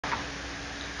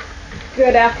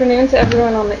Good afternoon to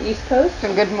everyone on the East Coast,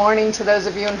 and good morning to those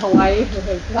of you in Hawaii who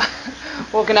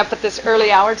have woken up at this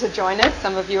early hour to join us.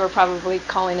 Some of you are probably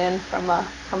calling in from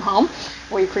home.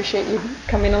 We appreciate you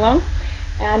coming along.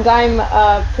 And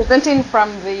I'm presenting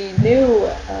from the new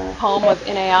home of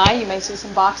NAI. You may see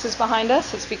some boxes behind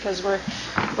us. It's because we're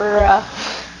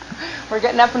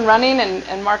getting up and running,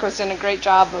 and Marco's done a great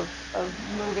job of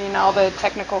moving all the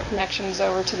technical connections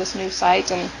over to this new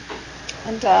site, and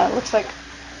looks like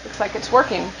it's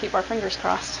working. Keep our fingers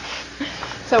crossed.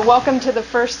 So welcome to the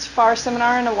first FAR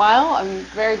seminar in a while. I'm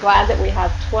very glad that we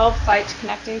have 12 sites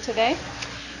connecting today.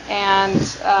 And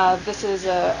this is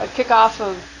a kickoff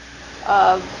of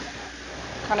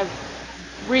kind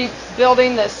of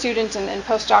rebuilding the student and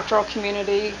postdoctoral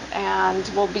community. And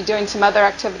we'll be doing some other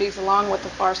activities along with the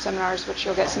FAR seminars, which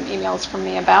you'll get some emails from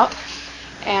me about.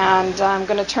 And I'm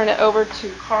going to turn it over to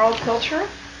Carl Pilcher,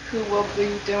 who will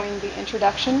be doing the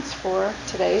introductions for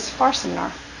today's FAR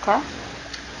seminar. Carl?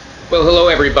 Well, hello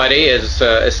everybody. As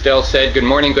Estelle said, good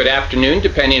morning, good afternoon,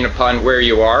 depending upon where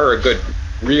you are, or a good,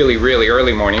 really, really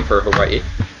early morning for Hawaii.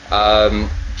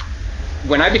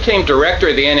 When I became director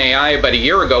of the NAI about a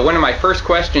year ago, one of my first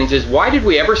questions is, why did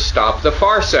we ever stop the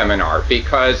FAR seminar?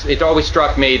 Because it always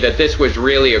struck me that this was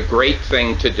really a great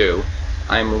thing to do.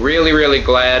 I'm really, really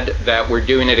glad that we're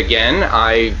doing it again.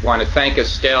 I want to thank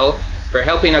Estelle for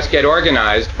helping us get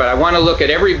organized, but I want to look at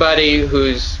everybody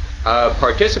who's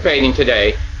participating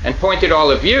today and point at all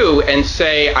of you and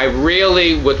say, I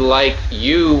really would like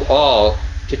you all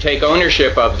to take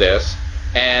ownership of this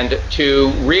and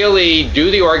to really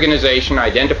do the organization,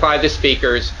 identify the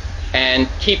speakers, and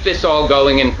keep this all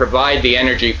going and provide the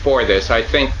energy for this. I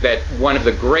think that one of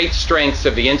the great strengths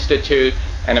of the Institute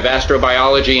and of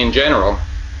astrobiology in general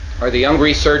are the young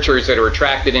researchers that are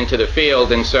attracted into the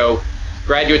field, and so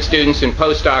graduate students and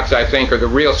postdocs, I think, are the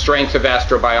real strength of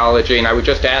astrobiology, and I would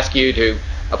just ask you to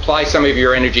apply some of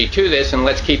your energy to this, and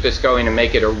let's keep this going and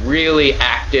make it a really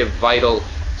active, vital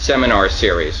seminar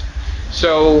series.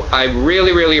 So I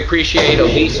really, really appreciate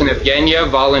Elise and Evgenya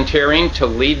volunteering to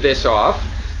lead this off.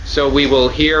 So we will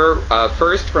hear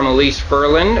first from Elise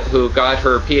Furlan, who got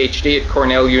her PhD at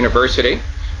Cornell University.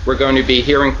 We're going to be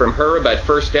hearing from her about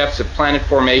first steps of planet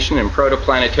formation and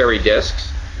protoplanetary disks.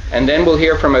 And then we'll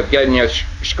hear from Evgenya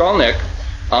Shkolnik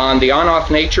on the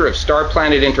on-off nature of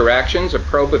star-planet interactions, a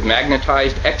probe of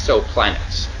magnetized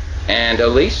exoplanets. And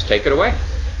Elise, take it away.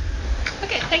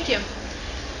 Okay, thank you.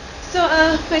 So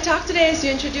my talk today, as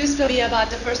you introduced, will be about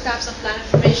the first steps of planet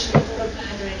formation and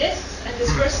protoplanetary disks. And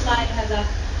this first slide has a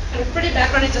kind of pretty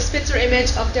background. It's a Spitzer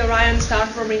image of the Orion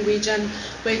star-forming region,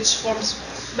 which forms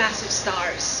massive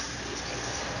stars.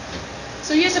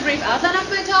 So here's a brief outline of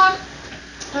my talk.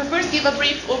 I'll first give a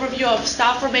brief overview of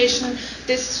star formation,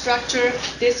 disk structure,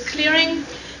 disk clearing.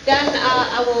 Then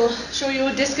I will show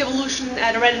you disk evolution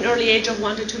at an early age of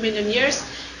 1 to 2 million years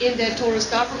in the total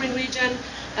star forming region,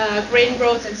 grain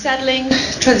growth and settling,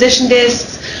 transition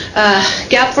disks,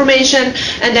 gap formation,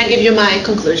 and then give you my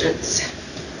conclusions.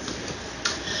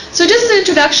 So just as an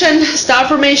introduction, star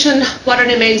formation, what are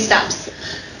the main steps?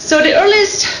 So the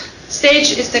earliest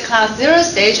stage is the class 0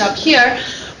 stage up here,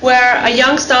 where a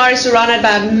young star is surrounded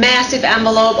by a massive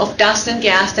envelope of dust and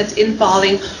gas that's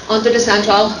infalling onto the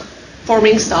central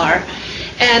forming star.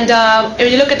 And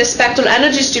when you look at the spectral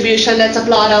energy distribution, that's a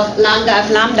plot of lambda F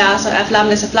lambda, so F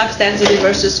lambda is a flux density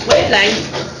versus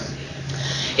wavelength.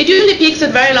 It usually peaks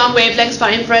at very long wavelengths for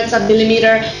infrared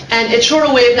sub-millimeter, and at shorter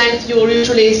wavelengths you will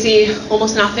usually see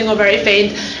almost nothing or very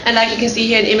faint. And like you can see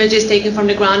here in images taken from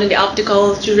the ground in the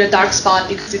optical, it's usually a dark spot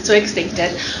because it's so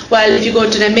extincted. Well, if you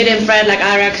go to the mid-infrared, like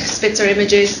IRAC, Spitzer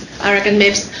images, IRAC and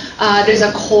MIPS, there's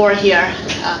a core here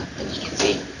that you can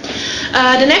see.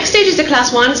 The next stage is the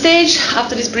class 1 stage,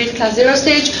 after this brief class 0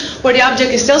 stage, where the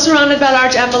object is still surrounded by a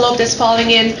large envelope that's falling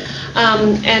in,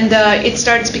 and it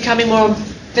starts becoming more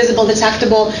visible,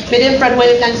 detectable mid-infrared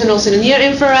wavelengths and also the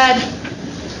near-infrared.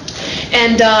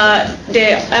 And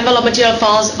the envelope material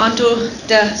falls onto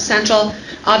the central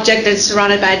object that is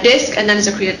surrounded by a disk and then is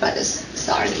accreted by this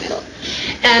star in the middle.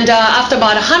 And after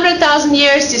about 100,000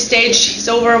 years, this stage is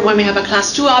over when we have a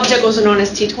class 2 object, also known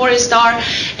as T Tauri star,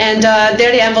 and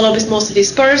there the envelope is mostly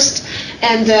dispersed,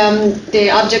 and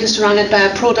the object is surrounded by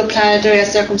a protoplanetary, a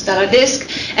circumstellar disk,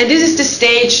 and this is the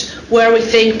stage where we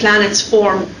think planets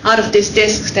form out of this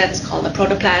disk that's called a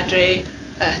protoplanetary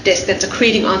disk that's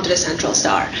accreting onto the central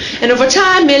star. And over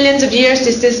time, millions of years,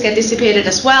 this disk gets dissipated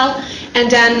as well, and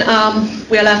then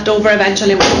we are left over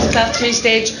eventually with this class 3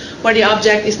 stage, where the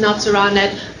object is not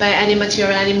surrounded by any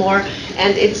material anymore,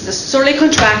 and it's just slowly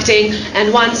contracting,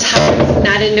 and once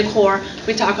not in the core,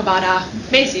 we talk about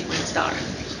a main sequence star.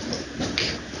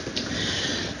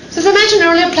 So as I mentioned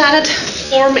mentioned earlier, planets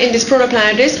form in this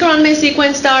protoplanetary disk around main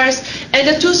sequence stars, and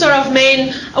the two sort of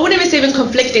main, I wouldn't even say even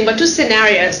conflicting, but two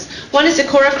scenarios. One is the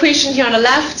core accretion here on the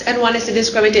left, and one is the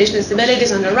disk gravitational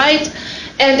instabilities on the right.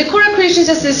 And the core accretion is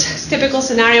just this typical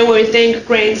scenario where we think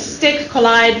grains stick,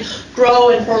 collide, grow,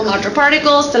 and form larger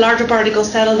particles. The larger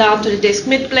particles settle down to the disk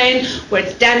midplane, where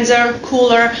it's denser,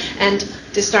 cooler, and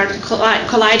they start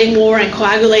colliding more and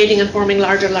coagulating and forming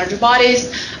larger and larger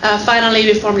bodies. Finally,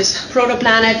 we form these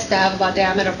protoplanets that have about a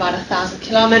diameter of about 1,000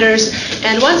 kilometers.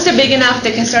 And once they're big enough,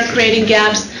 they can start creating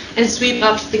gaps and sweep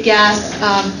up the gas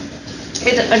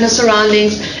in the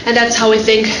surroundings. And that's how we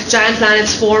think giant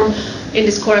planets form in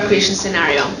this core accretion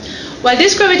scenario. While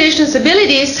disk gravitational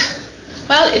stabilities,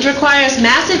 well, it requires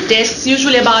massive disks,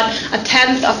 usually about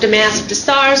 1/10 of the mass of the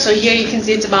star. So here you can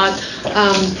see it's about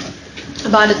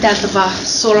 1/10 of a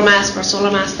solar mass for a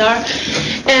solar mass star.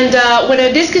 And when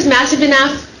a disk is massive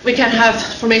enough, we can have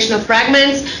formation of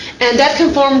fragments, and that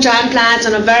can form giant planets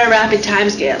on a very rapid time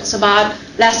scale, so about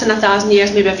less than 1,000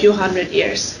 years, maybe a few hundred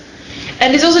years.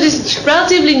 And there's also this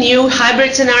relatively new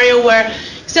hybrid scenario where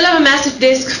we still have a massive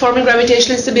disk forming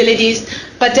gravitational instabilities,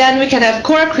 but then we can have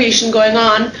core accretion going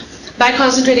on by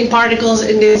concentrating particles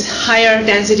in these higher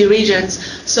density regions.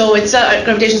 So it's a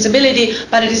gravitational stability,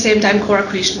 but at the same time core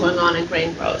accretion going on and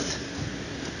grain growth.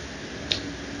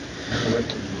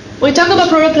 When we talk about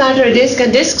protoplanetary disk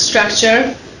and disk structure,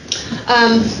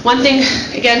 one thing,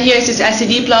 again, here is this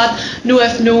SED plot, nu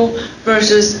F nu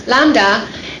versus lambda.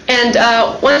 And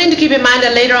one thing to keep in mind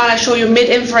that later on I show you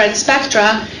mid-infrared spectra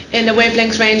in the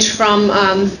wavelength range from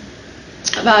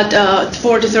about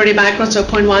 4 to 30 microns, so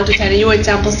 0.1 to 10 AU. It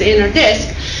samples the inner disk.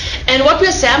 And what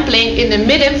we're sampling in the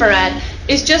mid-infrared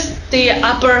is just the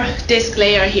upper disk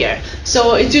layer here.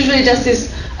 So it's usually just this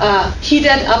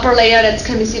heated upper layer that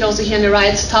can be seen also here on the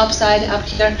right top side up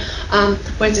here,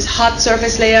 where it's this hot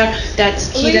surface layer that's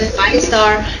heated by the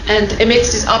star and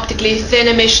emits this optically thin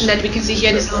emission that we can see here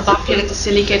in this little bump here. That's a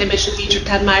silicate emission feature,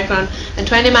 10 micron and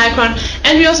 20 micron.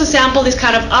 And we also sample this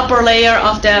kind of upper layer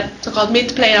of the so-called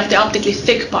midplane of the optically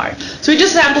thick part. So we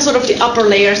just sample sort of the upper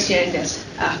layers here in this.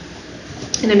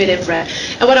 In the mid-infrared.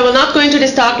 And what I will not go into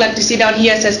this talk, like to see down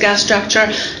here, it says gas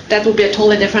structure. That will be a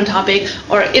totally different topic,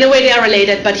 or in a way they are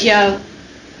related, but here I'll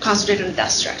concentrate on the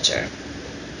dust structure.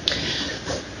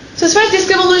 So as far as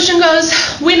disk evolution goes,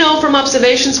 we know from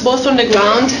observations both from the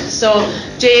ground, so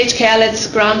JHKL, it's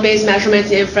ground-based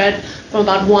measurements in infrared from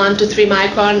about 1 to 3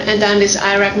 micron, and then this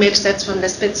IRAC MIPS, that's from the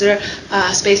Spitzer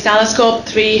Space Telescope,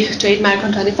 3 to 8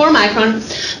 micron, 24 micron,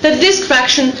 that disk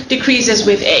fraction decreases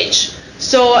with age.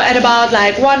 So at about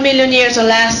like 1 million years or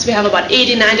less, we have about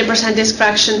 80–90% disk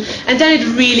fraction, and then it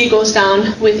really goes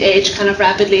down with age kind of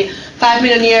rapidly. 5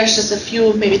 million years, just a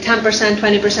few, maybe 10%,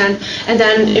 20%, and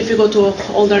then if you go to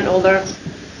older and older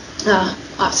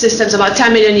systems, about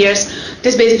 10 million years,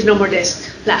 there's basically no more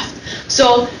disk left.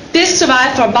 So disk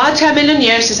survive for about 10 million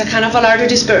years. It's a kind of a larger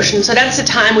dispersion, so that's the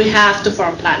time we have to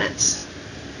form planets.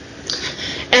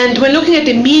 And when looking at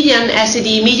the median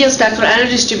SED, median spectral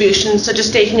energy distribution, so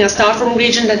just taking a star forming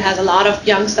region that has a lot of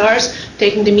young stars,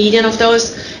 taking the median of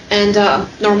those and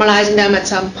normalizing them at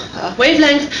some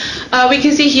wavelength, we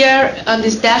can see here on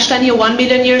this dashed line here, 1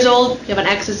 million years old, you have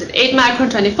an axis at 8 micron,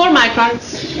 24 micron,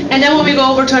 and then when we go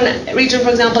over to a region, for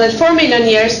example, at 4 million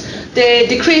years, the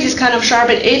decrease is kind of sharp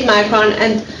at 8 micron,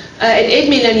 and at 8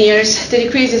 million years, the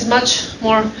decrease is much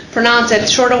more pronounced at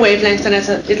shorter wavelengths than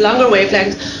at longer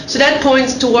wavelengths. So that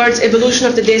points towards evolution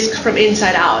of the disk from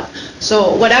inside out.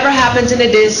 So whatever happens in the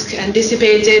disk and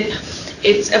dissipates it,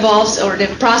 it evolves, or the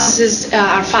processes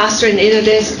are faster in the inner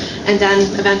disk, and then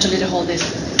eventually the whole disk.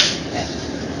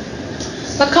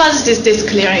 What causes this disk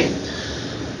clearing?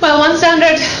 Well, one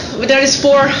standard, there is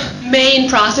 4 main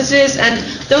processes, and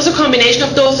there's a combination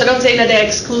of those. I don't say that they're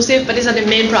exclusive, but these are the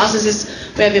main processes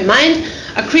we have in mind.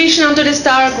 Accretion onto the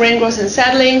star, grain growth and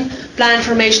settling, planet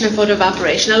formation, and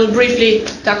photoevaporation. I will briefly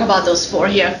talk about those 4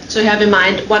 here, so you have in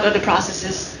mind what are the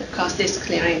processes that cause disk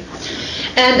clearing.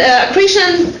 And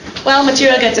accretion, well,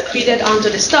 material gets accreted onto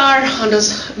the star, on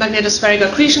those magnetospheric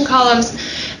accretion columns,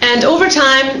 and over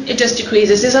time, it just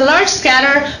decreases. There's a large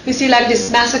scatter. We see like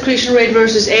this mass accretion rate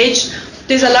versus age.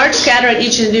 There's a large scatter at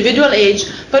each individual age,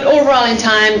 but overall in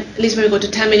time, at least when we go to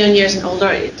 10 million years and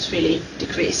older, it's really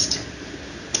decreased.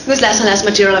 There's less and less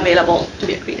material available to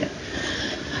be accreted.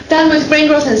 Then with grain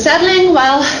growth and settling,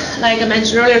 well, like I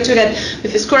mentioned earlier too, that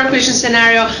with this core accretion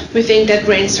scenario, we think that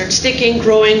grains start sticking,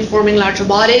 growing, forming larger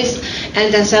bodies,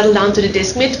 and then settle down to the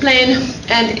disk midplane.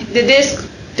 And the disk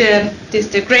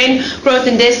the grain growth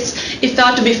in disks is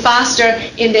thought to be faster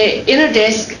in the inner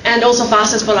disk and also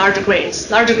fastest for larger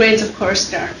grains. Larger grains, of course,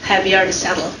 they're heavier, they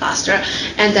settle faster,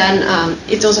 and then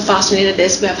it's also faster in the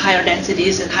disk. We have higher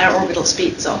densities and higher orbital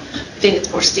speed, so I think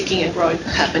it's more sticking and growing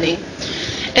happening.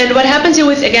 And what happens here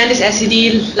with, again, this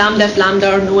SED, lambda F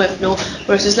lambda, or nu F nu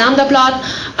versus lambda plot,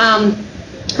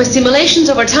 with simulations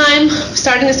over time,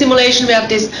 starting the simulation, we have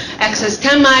this x is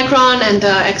 10 micron and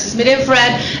x is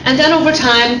mid-infrared, and then over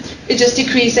time, it just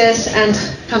decreases and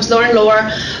comes lower and lower,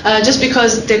 just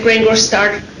because the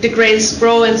grains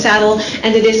grow and settle,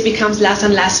 and the disk becomes less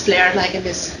and less flared, like in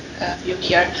this view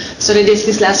here. So the disk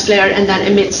is less flared and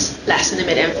then emits less in the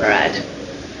mid-infrared.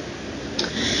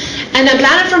 And then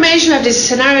planet formation, we have these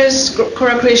scenarios,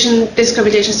 coral accretion, disk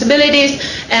gravitation stabilities,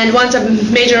 and once a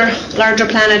major, larger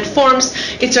planet forms,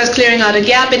 it starts clearing out a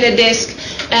gap in the disk,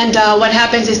 and what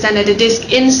happens is then that the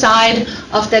disk inside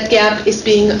of that gap is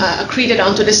being accreted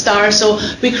onto the star, so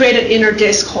we create an inner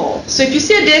disk hole. So if you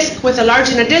see a disk with a large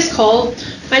inner disk hole,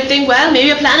 you might think, well, maybe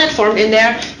a planet formed in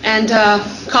there, and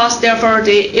caused, therefore,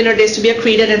 the inner disk to be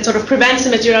accreted and sort of prevents the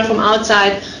material from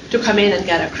outside to come in and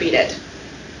get accreted.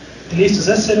 Elise, does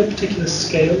that set a particular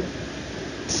scale?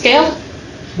 Scale?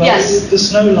 Well, yes. The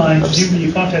snow line, presumably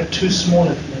you can't have too small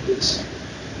a disk,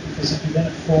 because if you're going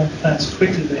to form planets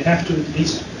quickly, they have to at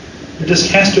least, the disk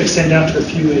has to extend out to a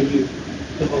few AU,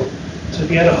 the hole. So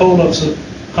if you had a hole of sort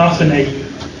of half an AU,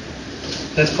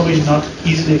 that's probably not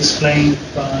easily explained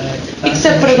by...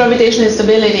 Except for the gravitational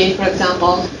instability, for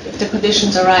example, if the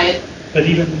conditions are right. But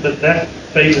that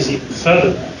favors even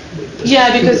further now.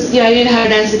 Yeah, because, you need higher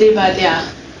density, but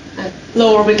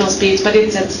low orbital speeds, but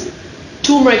it's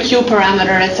 2 Q parameter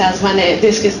that says when the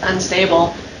disk is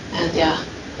unstable, and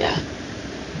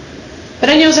But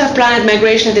then you also have planet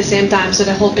migration at the same time, so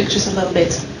the whole picture's a little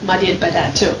bit muddied by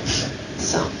that too.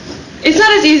 So it's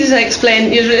not as easy as I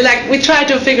explain. Usually, like, we try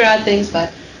to figure out things,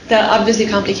 but there are obviously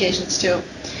complications too.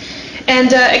 And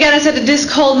again, I said the disk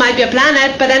hole might be a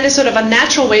planet, but then there's sort of a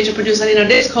natural way to produce an inner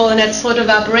disk hole, and that's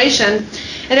photoevaporation.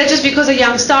 And that's just because a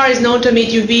young star is known to emit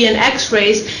UV and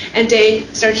X-rays, and they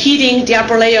start heating the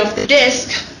upper layer of the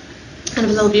disk. Kind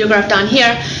of a little view graph down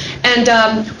here. And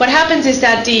what happens is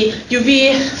that the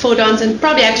UV photons, and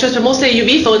probably X-rays, but mostly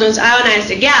UV photons, ionize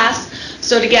the gas.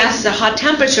 So the gas is a hot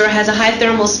temperature, has a high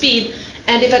thermal speed,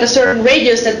 and if at a certain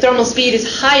radius that thermal speed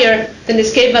is higher than the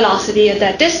escape velocity at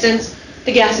that distance,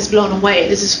 the gas is blown away.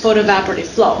 This is photoevaporative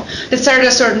flow. It started at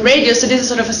a certain radius, so this is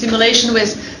sort of a simulation with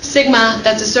sigma,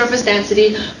 that's the surface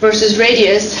density, versus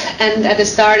radius, and at the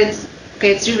start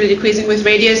it's usually decreasing with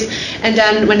radius, and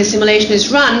then when the simulation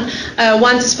is run,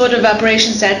 once this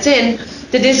photoevaporation sets in,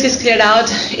 the disk is cleared out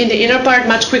in the inner part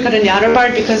much quicker than the outer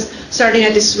part, because starting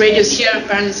at this radius here,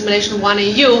 apparently simulation 1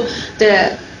 AU,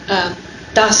 the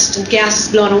dust and gas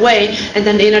is blown away, and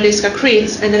then the inner disk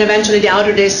accretes, and then eventually the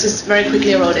outer disk is very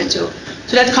quickly eroded too.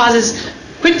 So that causes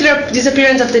quick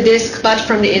disappearance of the disk, but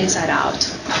from the inside out.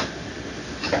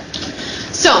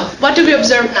 So, what do we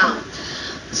observe now?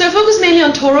 So I focus mainly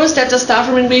on Taurus. That's a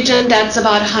star-forming region that's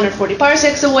about 140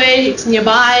 parsecs away. It's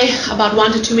nearby, about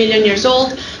 1 to 2 million years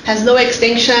old, has low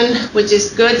extinction, which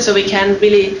is good, so we can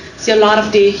really see a lot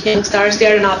of the young stars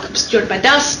there. They're not obscured by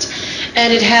dust.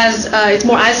 And it has, it's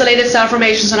more isolated star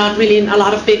formation, so not really in a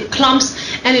lot of big clumps,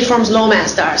 and it forms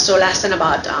low-mass stars, so less than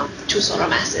about 2 solar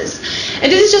masses. And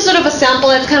this is just sort of a sample.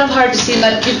 It's kind of hard to see,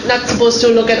 but you're not supposed to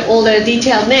look at all the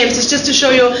detailed names. It's just to show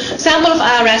you a sample of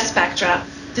IRS spectra.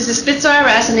 This is Spitzer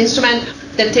IRS, an instrument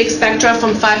that takes spectra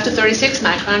from 5 to 36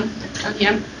 micron, down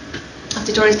here,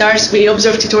 of Taurus stars. We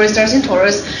observe Taurus stars in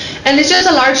Taurus. And it's just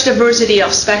a large diversity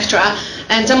of spectra,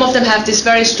 and some of them have this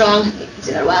very strong, you can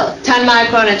see that well, 10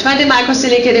 micron and 20 micron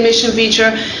silicate emission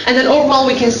feature. And then overall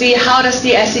we can see how does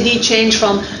the SED change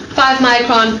from 5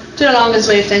 micron to the longest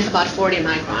wavelength, about 40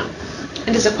 micron.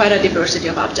 And there's quite a diversity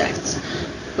of objects,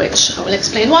 which I will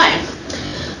explain why.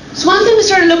 So one thing we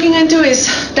started looking into is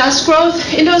dust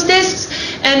growth in those disks,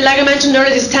 and like I mentioned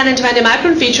earlier, this 10 and 20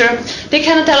 micron feature, they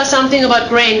kind of tell us something about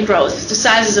grain growth, the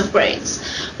sizes of grains.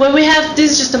 When we have,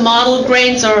 this is just a model,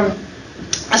 grains or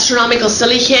astronomical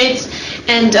silicates,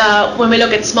 and when we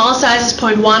look at small sizes,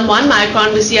 0.11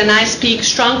 micron, we see a nice peak,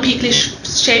 strong peakly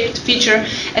shaped feature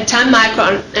at 10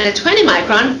 micron and at 20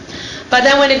 micron. But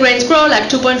then when the grains grow, like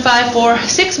 2.5, 4,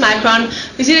 6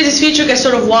 micron, we see that this feature gets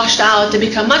sort of washed out. They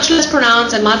become much less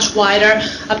pronounced and much wider,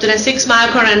 up to the 6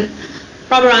 micron, and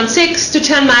probably around 6 to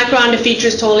 10 micron, the feature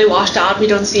is totally washed out. We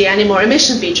don't see any more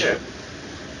emission feature.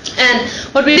 And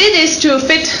what we did is to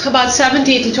fit about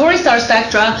 70 Taurus star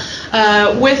spectra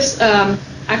with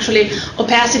actually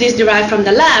opacities derived from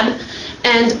the lab.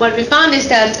 And what we found is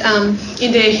that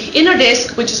in the inner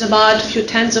disk, which is about a few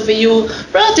tenths of a U,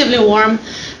 relatively warm,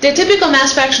 the typical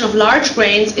mass fraction of large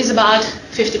grains is about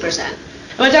 50%.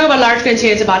 And when I talk about large grains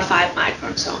here, it's about 5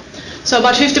 microns. So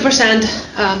about 50%,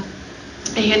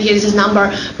 again here is this number,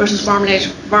 versus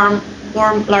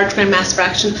warm large grain mass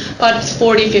fraction, about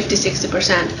 40, 50,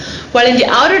 60%. While in the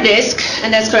outer disk,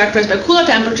 and that's characterized by cooler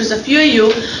temperatures of few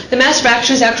AU, the mass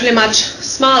fraction is actually much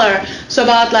smaller. So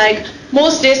about like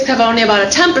most disks have only about a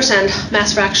 10%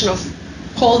 mass fraction of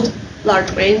cold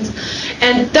large grains.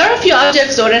 And there are a few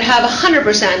objects though that have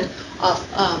 100%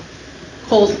 of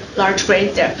cold large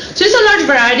grains there. So there's a large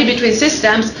variety between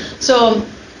systems. So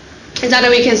it's not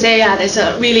that we can say, yeah, there's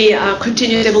a really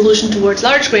continuous evolution towards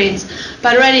large grains,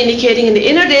 but already indicating in the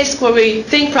inner disk where we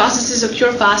think processes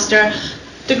occur faster,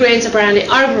 the grains apparently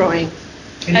are growing.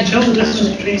 Can you tell the difference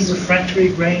between refractory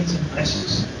grains and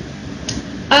ices?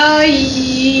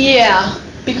 Yeah,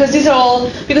 because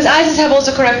because ices have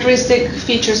also characteristic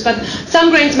features, but some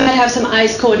grains might have some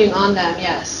ice coating on them,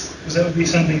 yes. Because that would be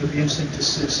something that would be interesting to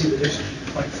see the difference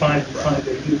between like 5 and 5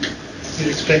 AU. You'd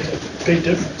expect a big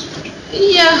difference.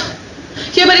 Yeah.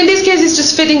 Yeah, but in this case, it's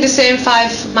just fitting the same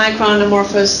 5 micron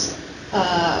amorphous,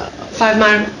 5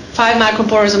 micron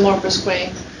porous amorphous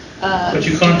grain. But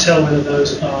you can't tell whether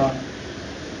those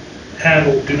have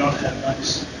or do not have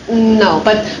ice. No,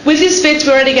 but with these fits,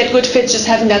 we already get good fits just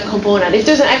having that component. If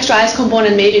there's an extra ice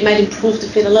component, maybe it might improve the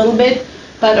fit a little bit.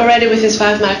 But already with this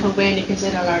 5 micron grain, you can see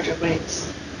they're larger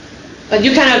grains. But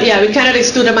you cannot, we cannot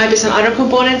exclude there might be some other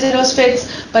components in those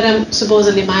fits, but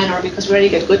supposedly minor because we already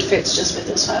get good fits just with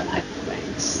those 5 micron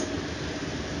grains.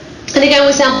 And again,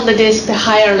 we sample the disk, the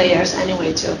higher layers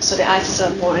anyway too, so the ices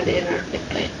are more in the inner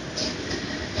plane.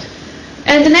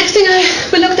 And the next thing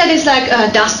we looked at is like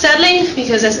dust settling,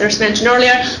 because as Urs mentioned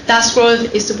earlier, dust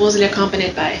growth is supposedly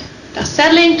accompanied by dust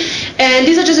settling. And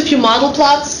these are just a few model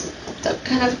plots,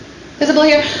 kind of visible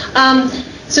here.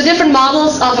 So different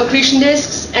models of accretion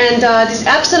disks, and this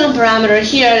epsilon parameter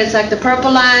here is like the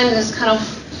purple line, this kind of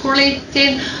poorly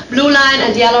seen, blue line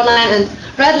and yellow line and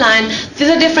red line. These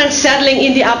are different settling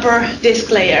in the upper disk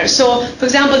layer. So for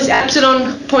example, this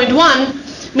epsilon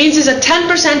 0.1 means there's a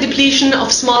 10% depletion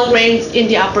of small grains in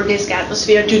the upper disk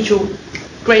atmosphere due to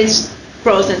grains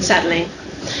growth and settling.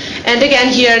 And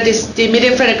again here, the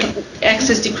mid-infrared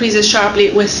axis decreases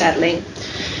sharply with settling.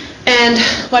 And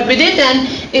what we did then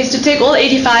is to take all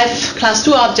 85 class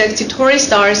 2 objects, Centauri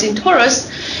stars in torus,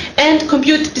 and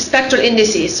compute the spectral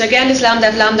indices. So again, this lambda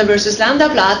F lambda versus lambda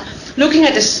plot, looking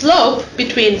at the slope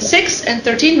between 6 and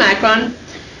 13 micron,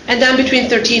 and then between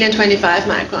 13 and 25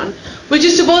 micron, which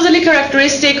is supposedly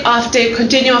characteristic of the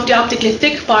continuum of the optically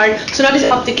thick part, so not this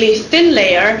optically thin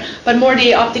layer, but more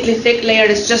the optically thick layer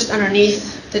that's just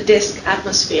underneath the disk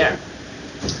atmosphere.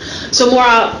 So more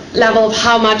a level of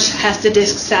how much has the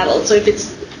disk settled, so if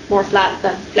it's more flat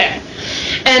than flare.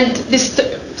 And this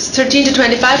 13 to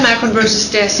 25 micron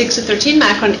versus the 6 to 13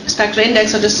 micron spectral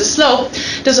index, or just the slope,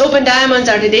 those open diamonds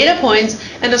are the data points,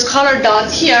 and those colored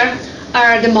dots here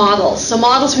are the models. So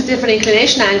models with different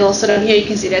inclination angles. So down here you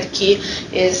can see that key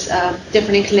is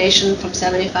different inclination from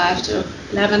 75 to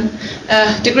 11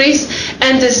 degrees.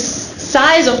 And the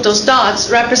size of those dots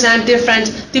represent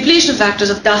different depletion factors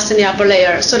of dust in the upper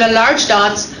layer. So the large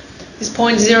dots, this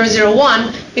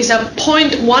 0.001, is a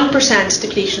 0.1%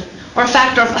 depletion, or a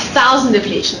factor of 1,000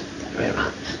 depletion, that way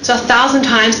around. So 1,000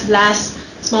 times less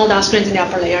small dust grains in the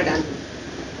upper layer than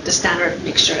the standard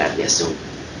mixture that we assume.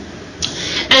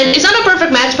 And it's not a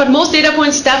perfect match, but most data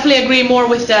points definitely agree more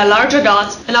with the larger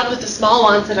dots and not with the small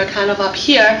ones that are kind of up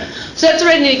here. So that's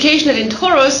already an indication that in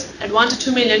torus, at 1 to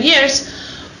 2 million years,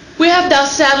 we have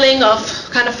dust settling of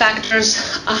kind of factors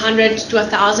 100 to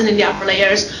 1,000 in the upper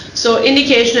layers. So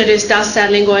indication that there's dust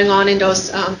settling going on in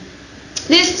those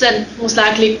disks, and most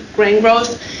likely grain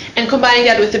growth. And combining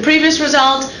that with the previous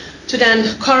result to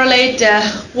then correlate the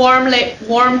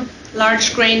warm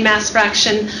large grain mass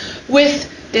fraction with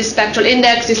this spectral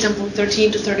index, this is from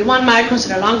 13 to 31 microns, so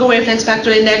the longer wavelength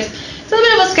spectral index. It's a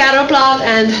little bit of a scatter plot,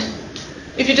 and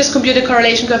if you just compute the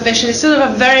correlation coefficient, it's still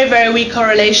a very, very weak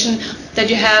correlation that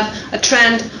you have a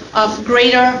trend of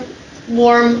greater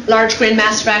warm large grain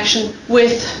mass fraction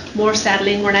with more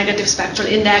settling, more negative spectral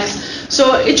index.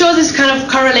 So it shows this kind of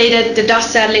correlated, the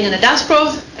dust settling and the dust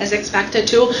growth, as expected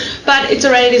to, but it's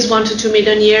already this 1 to 2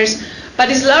 million years. But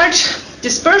this large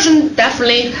dispersion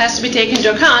definitely has to be taken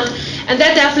into account, and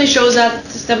that definitely shows that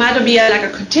there might be like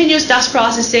a continuous dust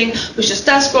processing with just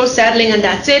dust growth, settling, and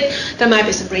that's it. There might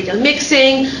be some radial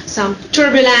mixing, some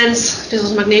turbulence, this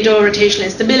was magneto-rotational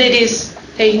instabilities,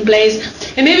 taking place,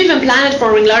 and maybe even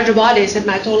planet-forming larger bodies that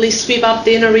might totally sweep up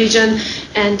the inner region,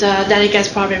 and then it gets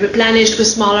probably replenished with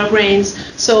smaller grains.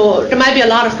 So there might be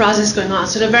a lot of processes going on.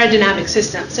 So they're very dynamic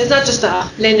systems. So it's not just a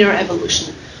linear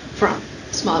evolution from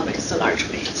small grains to large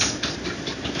grains.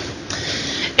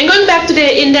 And going back to the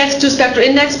index, two-spectral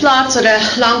index plot, so the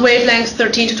long wavelength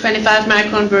 13 to 25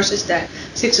 micron versus the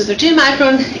 6 to 13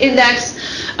 micron index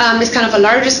is kind of a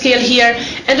larger scale here.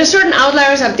 And there's certain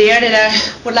outliers up there that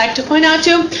I would like to point out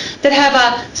to that have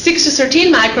a 6 to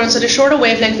 13 micron, so the shorter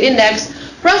wavelength index,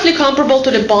 roughly comparable to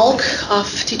the bulk of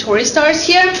T-Tauri stars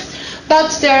here.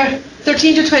 But their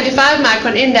 13 to 25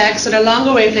 micron index, so the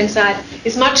longer wavelength side,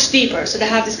 is much steeper. So they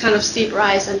have this kind of steep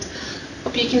rise. And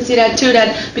hope you can see that too,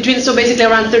 that between, so basically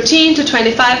around 13 to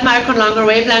 25 micron longer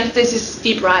wavelength, this is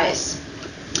steep rise.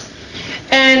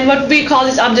 And what we call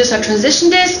these objects are transition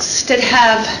disks that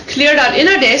have cleared out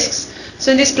inner disks.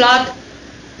 So in this plot,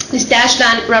 this dashed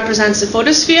line represents the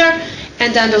photosphere,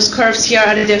 and then those curves here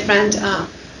are the different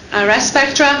RS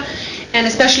spectra. And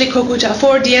especially CoQ Tau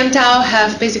 4, DM Tau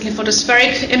have basically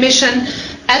photospheric emission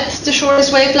at the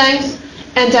shortest wavelength,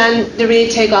 and then they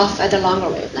really take off at the longer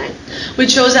wavelength,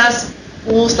 which shows us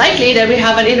most likely that we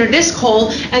have an inner disk hole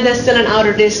and then still an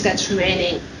outer disk that's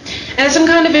remaining. And some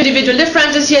kind of individual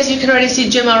differences here, as you can already see,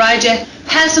 Gamma Rayet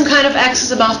has some kind of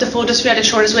excess above the photosphere at the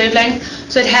shortest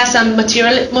wavelength, so it has some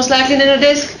material, most likely in the inner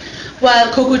disk, while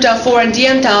CoQ Tau 4 and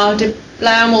DM Tau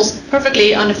lie almost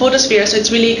perfectly on the photosphere, so it's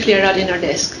really cleared out inner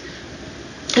disk.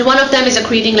 And one of them is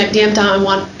accreting like DM Tau and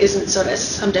one isn't, so there's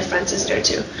some differences there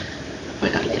too. I'll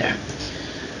point out later.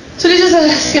 So this is a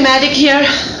schematic here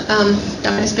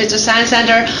down in Spitzer Science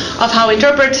Center of how we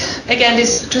interpret, again,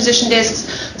 these transition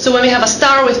disks. So when we have a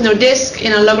star with no disk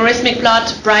in a logarithmic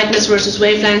plot, brightness versus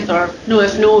wavelength, or nu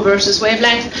f nu versus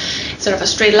wavelength, it's sort of a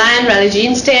straight line,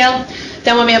 Rayleigh-Jean's tail.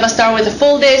 Then when we have a star with a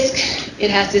full disk,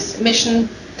 it has this emission,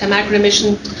 10 macron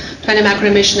emission, 20 macron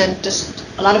emission, and just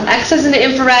a lot of excess in the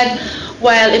infrared.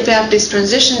 While if we have these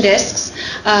transition disks,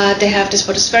 they have this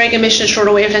photospheric emission,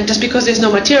 shorter wavelength, just because there's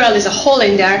no material, there's a hole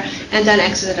in there, and then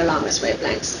excess at the longest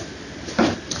wavelengths.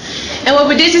 And what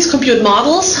we did is compute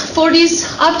models for these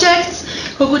objects.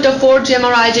 CoQ Tau 4, Gamma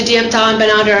Rayet, DM Tau, and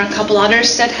now there are a couple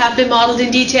others that have been modeled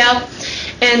in detail.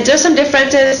 And there's some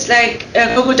differences, like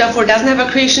CoQ Tau 4 doesn't have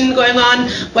accretion going on,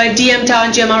 while DM Tau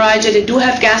and Gamma Rayet, they do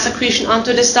have gas accretion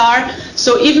onto the star.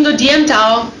 So even though DM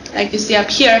Tau, like you see up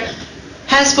here,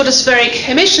 has photospheric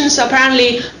emissions, so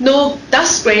apparently no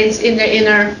dust grains in the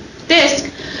inner disk,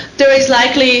 there is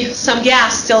likely some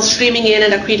gas still streaming in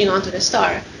and accreting onto the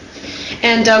star.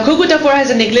 And CoQ Tau 4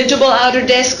 has a negligible outer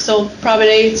disk, so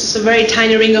probably it's a very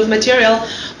tiny ring of material,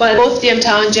 while both DM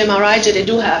Tau and Gamma Rayet, they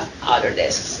do have outer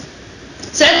disks.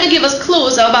 So that will give us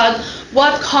clues about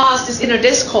what caused these inner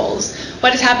disk holes,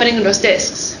 what is happening in those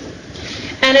disks.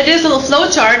 And it is a little flow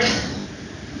chart.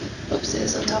 Oops, it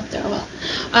is on top there. Well,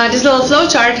 this little flow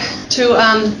chart to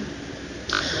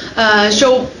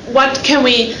show what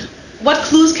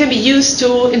clues can be used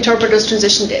to interpret those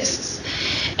transition disks.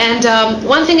 And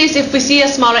one thing is, if we see a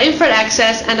smaller infrared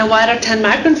axis and a wider 10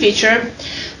 micron feature,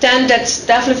 then that's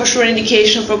definitely for sure an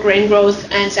indication for grain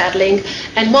growth and settling.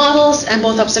 And models and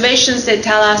both observations, they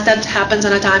tell us that happens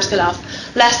on a timescale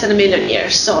of less than 1 million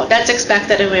years. So that's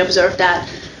expected, and we observe that,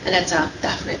 and that's a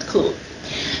definite clue.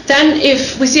 Then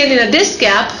if we see an inner disk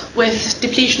gap with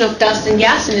depletion of dust and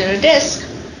gas in the inner disk,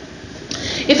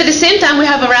 if at the same time we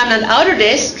have a remnant outer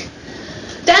disk,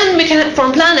 then we can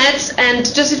form planets, and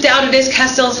just if the outer disk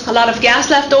has still a lot of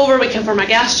gas left over, we can form a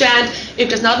gas giant. If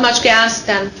there's not much gas,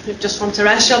 then we just form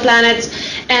terrestrial planets.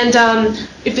 And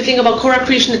if you think about core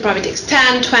accretion, it probably takes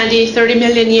 10, 20, 30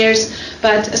 million years,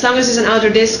 but as long as there's an outer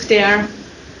disk there,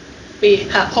 we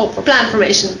have hope for planet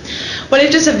formation. Well,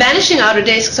 if there's a vanishing outer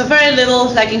disk, so very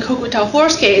little, like in CoQ Tau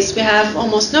 4's case, we have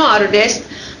almost no outer disk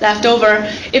left over.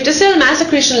 If there's still mass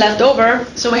accretion left over,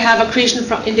 so we have accretion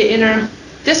from in the inner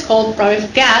disk hole, probably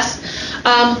with gas,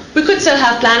 we could still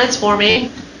have planets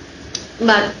forming.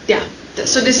 But yeah,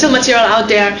 so there's still material out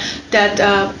there that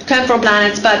can form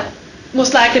planets, but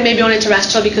most likely maybe only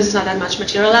terrestrial because there's not that much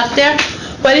material left there.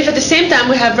 But if at the same time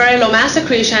we have very low mass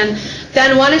accretion,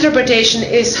 then one interpretation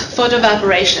is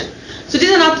photoevaporation. So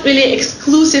these are not really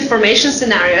exclusive formation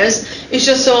scenarios. It's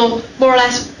just so more or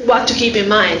less what to keep in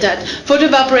mind, that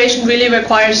photoevaporation really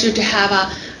requires you to have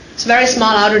a very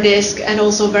small outer disk and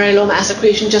also very low mass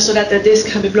accretion, just so that the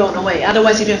disk can be blown away.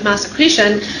 Otherwise, if you have mass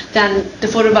accretion, then the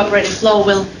photoevaporative flow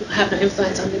will have no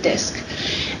influence on the disk.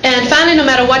 And finally, no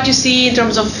matter what you see in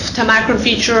terms of 10 micron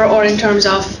feature or in terms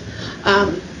of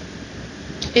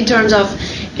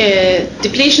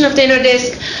depletion of the inner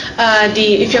disk,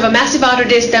 if you have a massive outer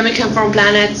disk, then we can form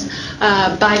planets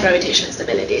by gravitational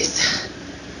instabilities.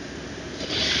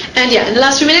 And yeah, in the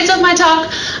last few minutes of my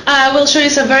talk, I will show you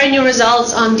some very new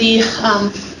results on the,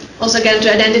 also again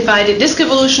to identify the disk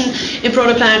evolution in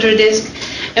protoplanetary disk.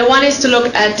 And one is to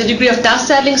look at the degree of dust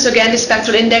settling, so again the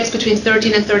spectral index between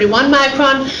 13 and 31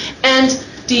 micron, and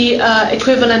the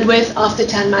equivalent width of the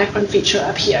 10 micron feature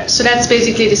up here. So that's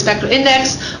basically the spectral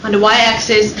index on the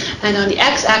y-axis, and on the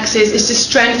x-axis is the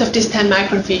strength of this 10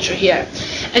 micron feature here.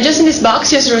 And just in this box,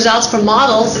 here's the results from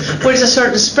models where there's a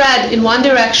certain spread in one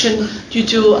direction due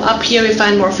to up here we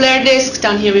find more flare disks,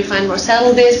 down here we find more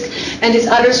settled disks, and this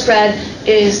other spread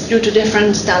is due to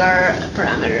different stellar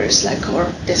parameters like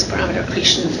core disk parameter,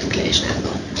 accretion, inclination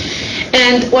angle.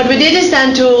 And what we did is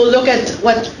then to look at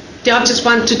what the objects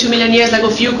 1 to 2 million years, like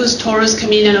Ophiuchus, Taurus,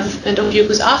 Chameleon, and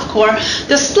Ophiuchus off-core,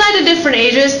 they're slightly different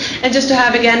ages, and just to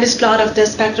have again this plot of the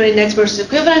spectral index versus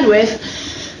equivalent width.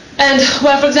 And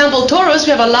well, for example, Taurus,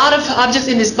 we have a lot of objects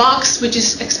in this box, which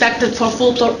is expected for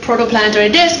full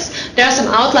protoplanetary disks. There are some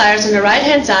outliers on the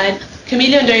right-hand side.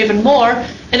 Chameleon, there are even more.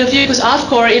 And Ophiuchus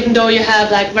off-core, even though you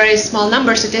have like very small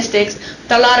number statistics,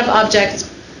 there are a lot of objects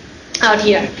out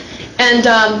here. And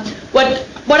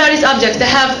what are these objects? They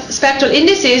have spectral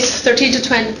indices, 13 to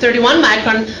 31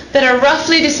 micron, that are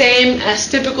roughly the same as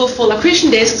typical full accretion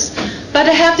disks, but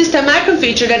they have this 10 micron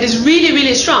feature that is really,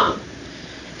 really strong.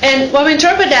 And when we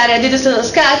interpret that, I did this little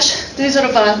sketch. This is sort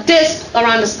of a disk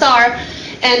around a star.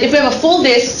 And if we have a full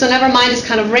disk, so never mind this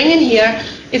kind of ring in here,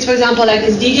 it's, for example, like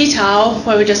this DD tau,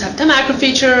 where we just have 10 micron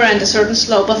feature and a certain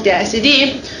slope of the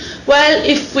ICD. Well,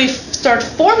 if we start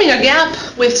forming a gap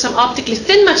with some optically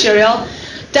thin material,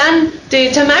 then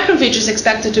the 10 micron feature is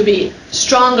expected to be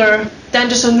stronger than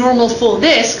just a normal full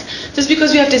disk, just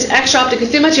because we have this extra optically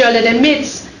thin material that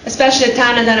emits, especially at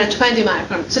 10 and then at 20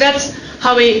 micron. So that's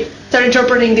how we start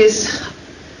interpreting these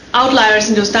outliers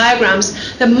in those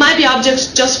diagrams. There might be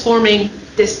objects just forming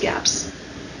disk gaps.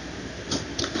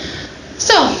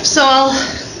 So I'll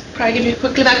probably give you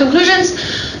quickly my conclusions.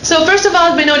 So first of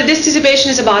all, we know that disk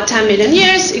dissipation is about 10 million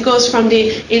years. It goes from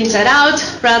the inside out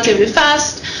relatively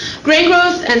fast. Grain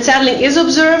growth and settling is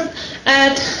observed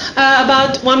at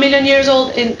about 1 million years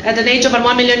old, at an age of about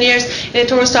 1 million years in the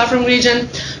Taurus star forming region.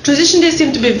 Transition disks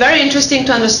seem to be very interesting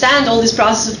to understand all this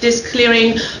process of disk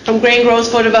clearing from grain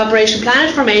growth, photoevaporation,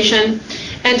 planet formation.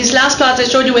 And these last plots I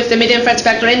showed you with the mid-infrared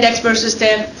spectral index versus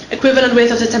the equivalent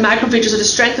width of the 10 micron feature, so the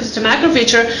strength of the 10 micron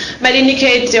feature, might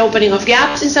indicate the opening of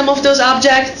gaps in some of those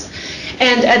objects.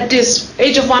 And at this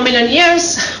age of 1 million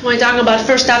years, when we're talking about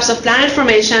first steps of planet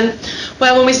formation,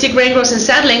 well, when we see grain growth and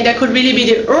settling, that could really be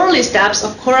the early steps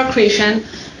of core accretion.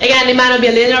 Again, it might not be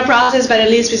a linear process, but at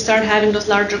least we start having those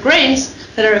larger grains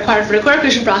that are required for the core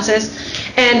accretion process.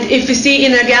 And if we see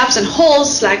inner gaps and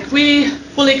holes, like really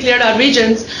fully cleared out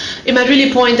regions, it might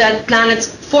really point that planets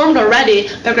formed already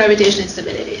by gravitational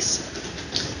instabilities.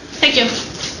 Thank you.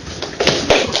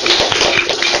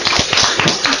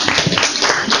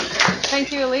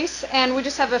 Thank you, Elise. And we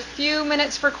just have a few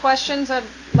minutes for questions. I'd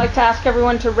like to ask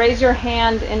everyone to raise your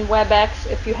hand in WebEx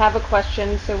if you have a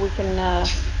question, so we can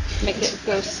make it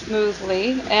go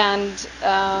smoothly. And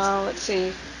let's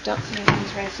see, don't see any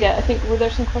hands raised. Yeah, I think, were there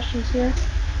some questions here?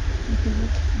 Okay.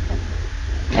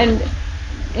 And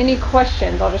any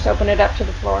questions? I'll just open it up to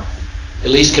the floor.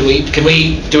 Elise, can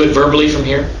we do it verbally from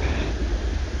here?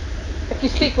 If you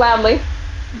speak loudly.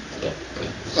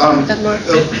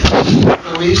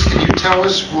 Elise, can you tell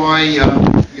us why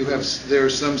there are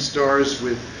some stars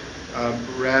with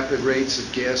rapid rates of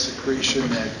gas accretion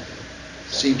that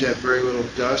seem to have very little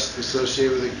dust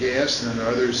associated with the gas, and then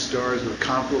other stars with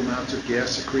comparable amounts of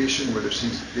gas accretion where there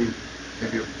seems to be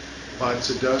maybe lots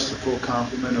of dust, a full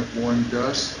complement of warm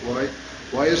dust?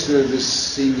 Why is there this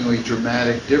seemingly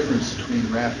dramatic difference between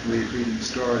rapidly accreting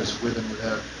stars with and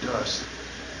without dust?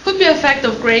 Could be an effect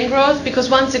of grain growth, because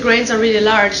once the grains are really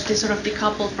large, they sort of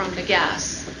decouple from the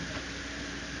gas,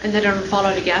 and they don't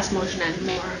follow the gas motion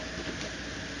anymore.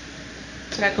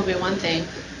 So that could be one thing.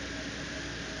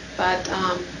 But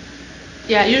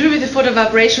yeah, usually with the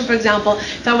photoevaporation, for example,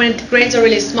 that when the grains are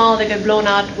really small, they get blown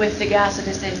out with the gas at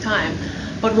the same time.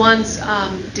 But once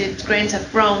the grains have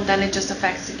grown, then it just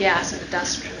affects the gas and the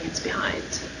dust remains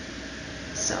behind.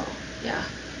 So yeah.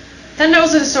 Then there's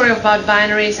also the story about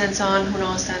binaries and so on. Who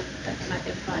knows, that might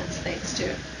influence things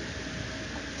too.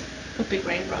 Could be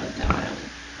grain growth, though, I don't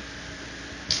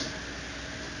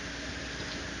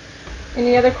know.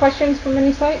 Any other questions from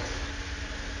any sites?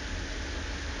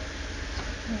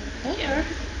 Here.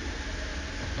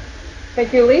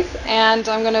 Thank you, Elise. And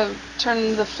I'm going to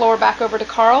turn the floor back over to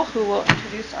Carl, who will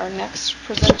introduce our next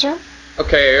presenter.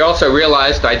 Okay, I also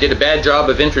realized I did a bad job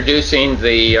of introducing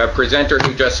the presenter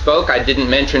who just spoke. I didn't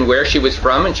mention where she was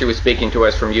from, and she was speaking to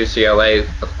us from UCLA,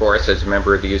 of course, as a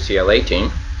member of the UCLA team.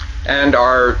 And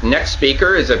our next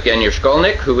speaker is Evgenya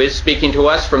Shkolnik, who is speaking to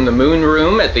us from the Moon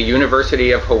Room at the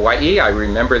University of Hawaii. I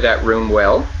remember that room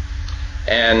well.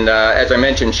 And as I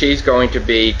mentioned, she's going to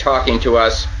be talking to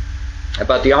us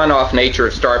about the on-off nature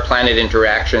of star-planet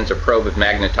interactions, a probe of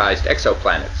magnetized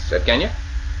exoplanets. Evgenya?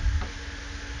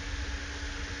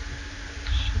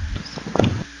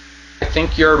 I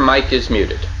think your mic is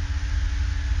muted.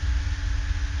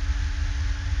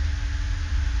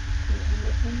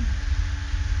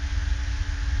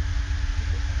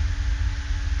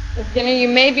 Evgenya, you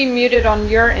may be muted on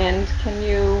your end. Can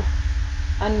you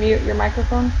unmute your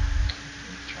microphone?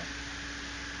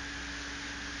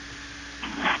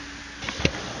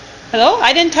 Hello?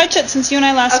 I didn't touch it since you and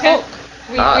I last spoke.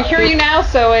 We hear you now,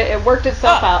 so it worked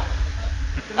itself out.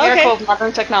 The miracle of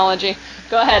modern technology.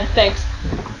 Go ahead, thanks.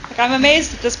 I'm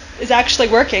amazed that this is actually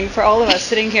working for all of us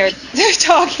sitting here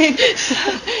talking.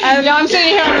 I'm sitting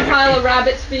here on a pile of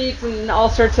rabbit's feet and all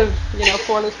sorts of,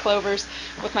 four-leaf clovers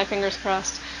with my fingers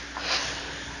crossed.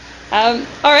 All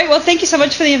right, well, thank you so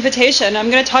much for the invitation. I'm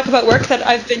going to talk about work that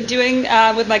I've been doing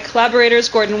with my collaborators,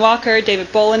 Gordon Walker, David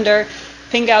Bolender,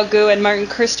 Pingao Gu, and Martin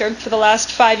Kerster for the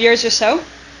last 5 years or so.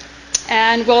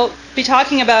 And we'll be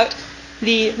talking about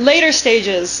the later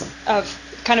stages of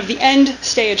kind of the end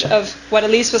stage of what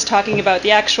Elise was talking about,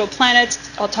 the actual planets.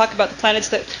 I'll talk about the planets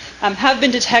that have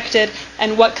been detected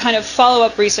and what kind of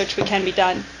follow-up research that can be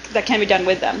done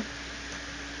with them.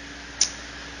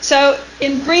 So,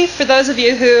 in brief, for those of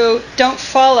you who don't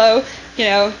follow,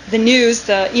 the news,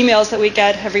 the emails that we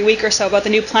get every week or so about the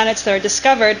new planets that are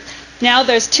discovered, now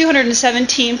there's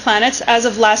 217 planets as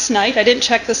of last night. I didn't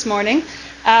check this morning.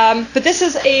 But this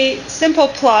is a simple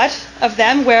plot of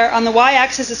them where on the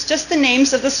y-axis it's just the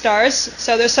names of the stars.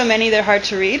 So there's so many they're hard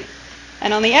to read.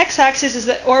 And on the x-axis is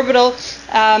the orbital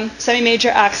semi-major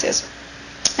axis.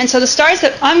 And so the stars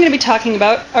that I'm going to be talking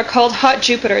about are called hot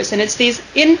Jupiters. And it's these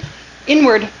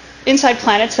inside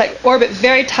planets that orbit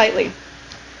very tightly.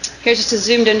 Here's just a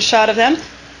zoomed-in shot of them.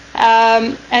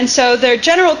 And so their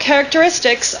general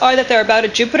characteristics are that they're about a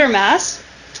Jupiter mass,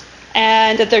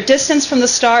 and that their distance from the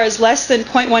star is less than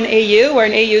 0.1 AU, where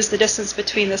an AU is the distance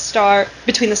between the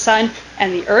Sun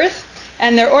and the Earth.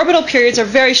 And their orbital periods are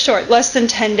very short, less than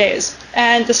 10 days.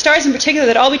 And the stars in particular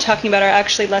that I'll be talking about are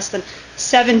actually less than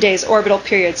 7 days orbital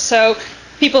periods. So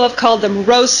people have called them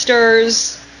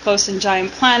roasters, close and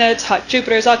giant planets, hot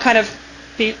Jupiters. I'll kind of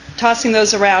be tossing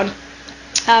those around.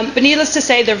 But needless to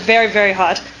say, they're very, very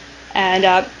hot.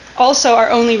 And also our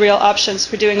only real options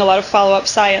for doing a lot of follow-up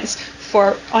science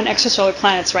on extrasolar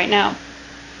planets right now.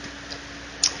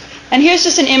 And here's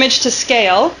just an image to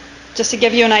scale, just to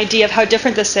give you an idea of how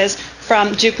different this is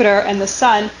from Jupiter and the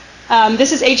Sun.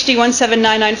 This is HD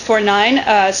 179949,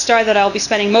 a star that I'll be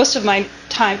spending most of my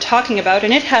time talking about,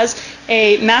 and it has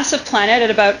a massive planet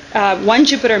at about 1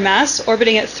 Jupiter mass,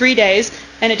 orbiting at 3 days,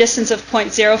 and a distance of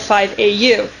 0.05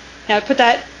 AU. Now, to put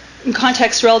that in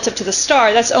context relative to the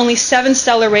star, that's only 7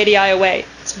 stellar radii away.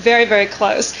 It's very, very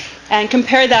close. And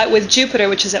compare that with Jupiter,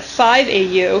 which is at 5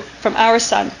 AU from our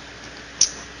Sun.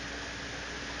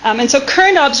 And so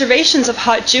current observations of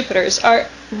hot Jupiters are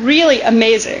really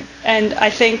amazing. And I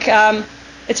think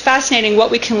it's fascinating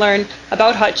what we can learn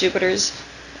about hot Jupiters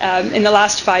in the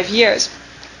last 5 years.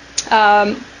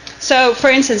 So, for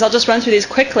instance, I'll just run through these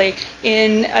quickly.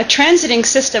 In a transiting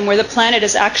system where the planet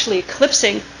is actually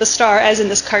eclipsing the star, as in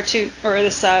this cartoon, or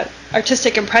this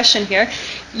artistic impression here,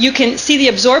 you can see the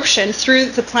absorption through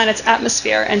the planet's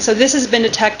atmosphere. And so this has been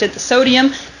detected. The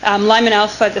sodium, Lyman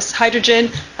alpha, this hydrogen,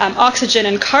 oxygen,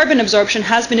 and carbon absorption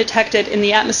has been detected in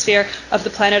the atmosphere of the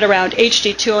planet around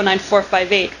HD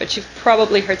 209458, which you've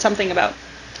probably heard something about.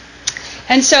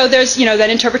 And so there's, then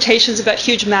interpretations about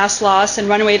huge mass loss and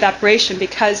runaway evaporation,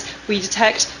 because we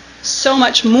detect so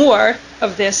much more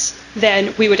of this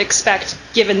than we would expect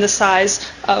given the size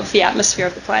of the atmosphere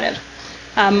of the planet.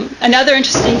 Another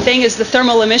interesting thing is the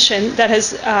thermal emission that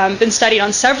has been studied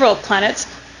on several planets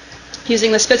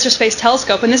using the Spitzer Space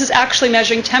Telescope. And this is actually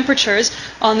measuring temperatures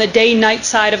on the day-night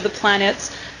side of the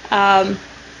planets and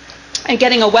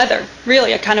getting a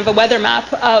kind of a weather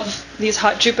map of these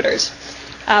hot Jupiters.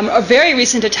 A very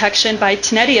recent detection by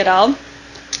Tinetti et al.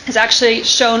 Has actually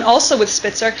shown also with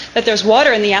Spitzer that there's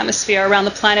water in the atmosphere around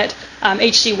the planet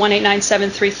HD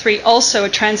 189733, also a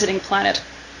transiting planet.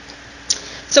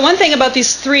 So one thing about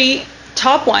these 3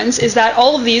 top ones is that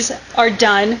all of these are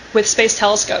done with space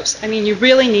telescopes. I mean, you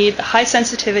really need the high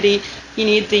sensitivity, you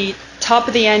need the top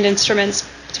of the end instruments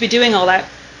to be doing all that.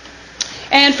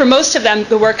 And for most of them,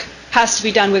 the work has to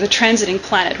be done with a transiting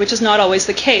planet, which is not always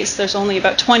the case. There's only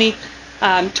about 27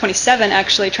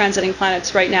 actually transiting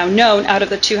planets right now known out of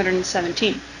the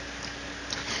 217.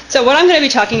 So what I'm going to be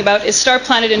talking about is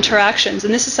star-planet interactions,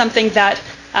 and this is something that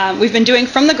we've been doing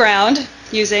from the ground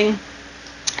using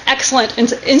excellent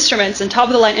instruments and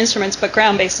top-of-the-line instruments, but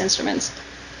ground-based instruments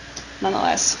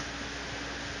nonetheless.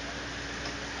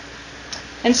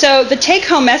 And so the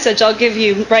take-home message I'll give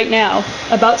you right now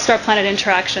about star-planet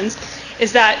interactions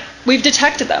is that we've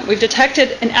detected them. We've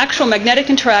detected an actual magnetic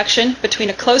interaction between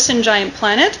a close-in giant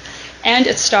planet and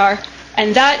its star,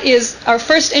 and that is our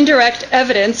first indirect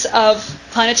evidence of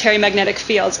planetary magnetic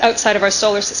fields outside of our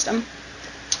solar system.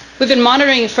 We've been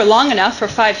monitoring it for long enough, for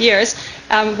 5 years,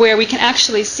 where we can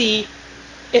actually see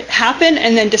it happen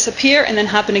and then disappear and then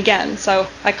happen again. So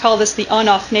I call this the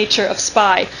on-off nature of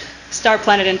SPI,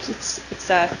 star-planet. It's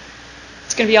going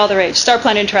to be all the rage,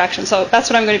 star-planet interaction. So that's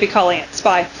what I'm going to be calling it,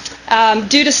 SPI,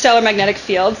 due to stellar magnetic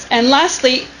fields. And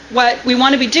lastly, what we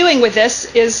want to be doing with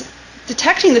this is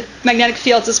detecting the magnetic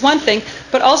fields is one thing,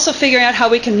 but also figuring out how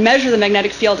we can measure the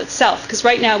magnetic field itself. Because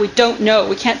right now we don't know.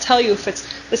 We can't tell you if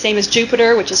it's the same as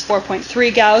Jupiter, which is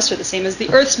 4.3 Gauss, or the same as the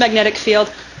Earth's magnetic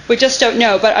field. We just don't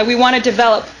know. But we want to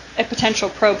develop a potential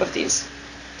probe of these.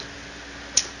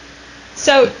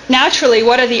 So naturally,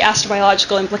 what are the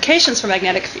astrobiological implications for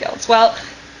magnetic fields? Well,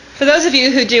 for those of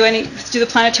you who do the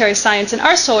planetary science in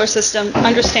our solar system,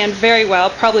 understand very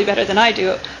well, probably better than I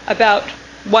do, about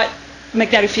what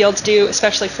magnetic fields do,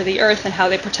 especially for the Earth, and how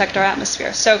they protect our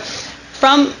atmosphere. So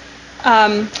from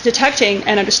detecting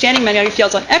and understanding magnetic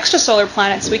fields on extrasolar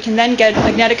planets, we can then get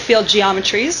magnetic field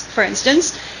geometries, for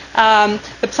instance. The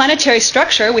planetary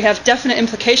structure, we have definite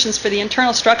implications for the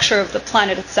internal structure of the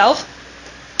planet itself.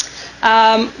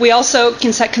 We also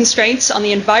can set constraints on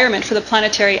the environment for the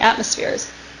planetary atmospheres,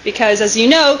 because, as you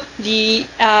know, the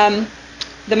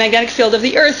magnetic field of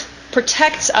the Earth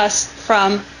protects us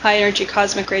from high-energy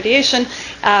cosmic radiation,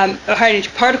 high-energy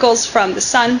particles from the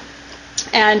sun,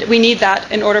 and we need that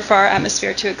in order for our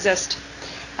atmosphere to exist.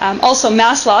 Also,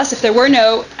 mass loss. If there were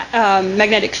no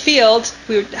magnetic field,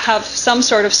 we would have some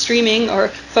sort of streaming or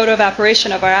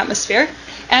photoevaporation of our atmosphere.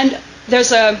 And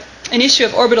there's an issue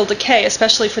of orbital decay,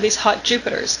 especially for these hot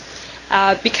Jupiters,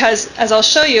 because, as I'll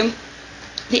show you,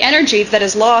 the energy that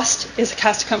is lost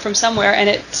has to come from somewhere, and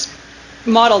it's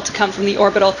modeled to come from the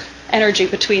orbital energy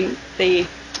of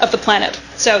the planet.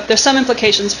 So there's some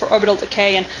implications for orbital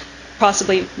decay and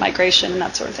possibly migration and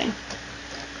that sort of thing.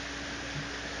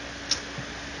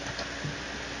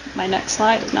 My next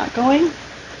slide is not going.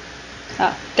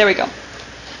 There we go.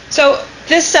 So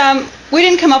this, we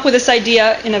didn't come up with this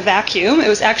idea in a vacuum. It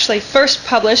was actually first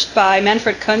published by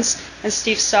Manfred Kuntz and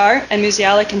Steve Starr and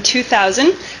Muzialik in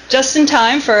 2000, just in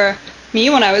time for me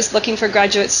when I was looking for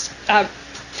graduate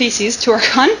theses to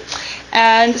work on.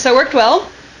 And so it worked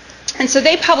well. And so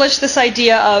they published this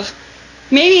idea of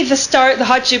maybe the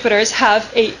hot Jupiters have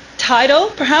a tidal,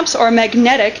 perhaps, or a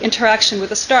magnetic interaction with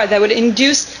the star that would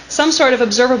induce some sort of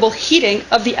observable heating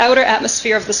of the outer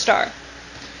atmosphere of the star.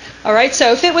 All right,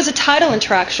 so if it was a tidal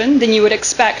interaction, then you would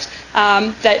expect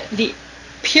that the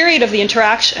period of the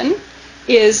interaction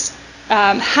is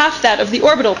half that of the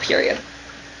orbital period.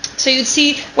 So you'd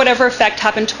see whatever effect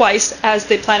happened twice as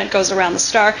the planet goes around the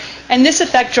star, and this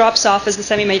effect drops off as the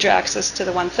semi-major axis to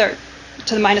the 1/3,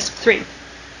 to the -3.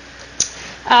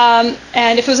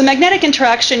 And if it was a magnetic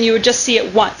interaction, you would just see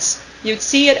it once. You'd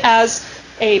see it as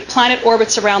a planet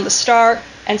orbits around the star,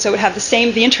 and so it would have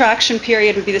the interaction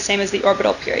period would be the same as the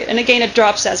orbital period. And again, it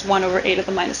drops as 1/8 of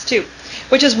the -2,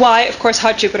 which is why, of course,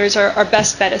 hot Jupiters are our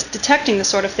best bet at detecting this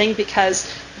sort of thing, because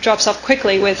it drops off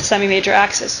quickly with semi-major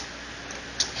axis.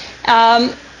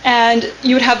 And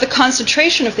you would have the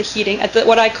concentration of the heating at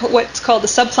what's called the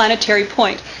subplanetary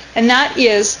point, and that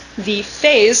is the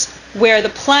phase where the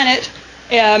planet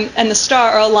and the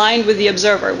star are aligned with the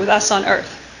observer, with us on Earth.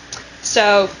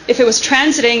 So if it was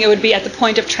transiting, it would be at the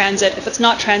point of transit. If it's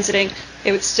not transiting,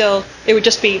 it would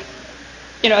just be,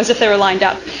 as if they were lined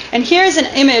up. And here's an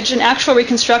image, an actual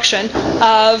reconstruction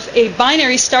of a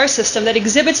binary star system that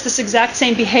exhibits this exact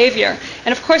same behavior.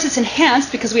 And of course, it's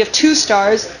enhanced because we have two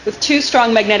stars with two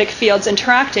strong magnetic fields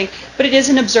interacting, but it is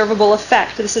an observable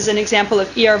effect. This is an example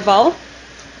of ER-Vol.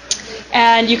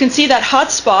 And you can see that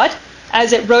hot spot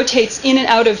as it rotates in and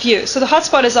out of view. So the hot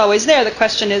spot is always there. The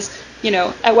question is,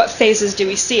 at what phases do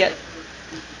we see it?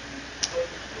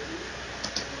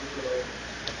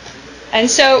 And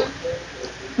so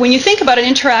when you think about an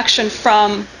interaction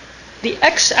from the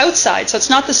outside, so it's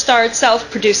not the star itself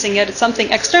producing it, it's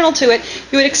something external to it,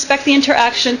 you would expect the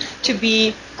interaction to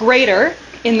be greater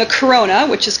in the corona,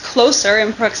 which is closer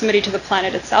in proximity to the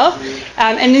planet itself,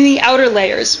 and in the outer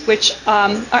layers, which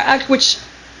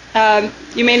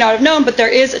you may not have known, but there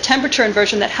is a temperature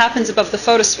inversion that happens above the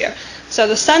photosphere. So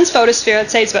the sun's photosphere,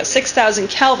 let's say, is about 6,000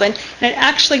 Kelvin, and it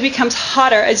actually becomes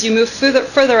hotter as you move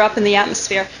further up in the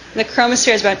atmosphere. And the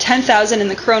chromosphere is about 10,000, and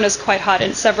the corona is quite hot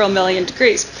at several million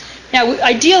degrees. Now,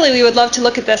 ideally, we would love to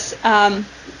look at this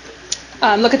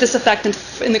effect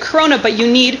in the corona, but you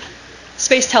need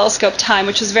space telescope time,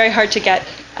 which is very hard to get,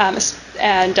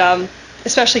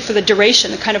 especially for the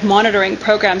duration, the kind of monitoring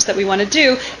programs that we want to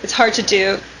do, it's hard to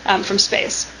do from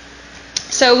space.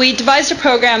 So we devised a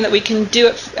program that we can do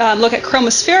look at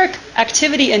chromospheric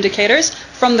activity indicators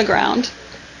from the ground.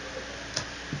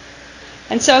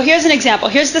 And so here's an example.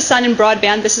 Here's the sun in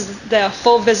broadband. This is the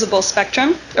full visible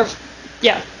spectrum, the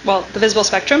visible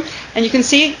spectrum. And you can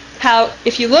see how,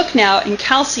 if you look now in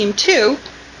calcium-2,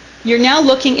 you're now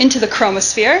looking into the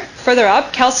chromosphere further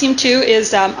up. Calcium-2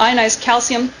 is ionized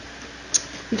calcium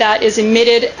that is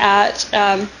emitted at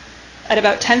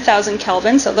about 10,000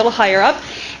 Kelvin, so a little higher up.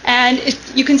 And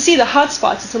you can see the hot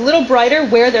spots. It's a little brighter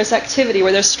where there's activity,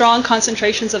 where there's strong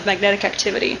concentrations of magnetic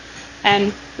activity.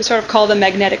 And we sort of call them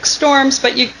magnetic storms,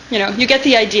 but you get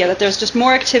the idea that there's just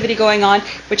more activity going on,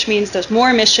 which means there's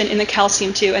more emission in the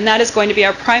calcium-2, and that is going to be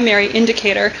our primary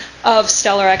indicator of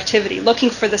stellar activity, looking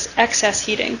for this excess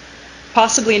heating,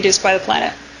 possibly induced by the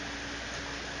planet.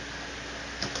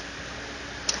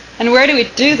 And where do we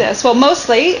do this? Well, most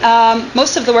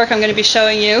of the work I'm going to be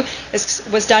showing you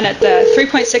was done at the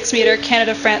 3.6 meter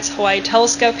Canada-France-Hawaii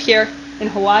telescope here in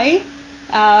Hawaii.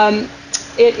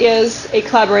 It is a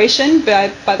collaboration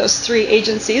by those three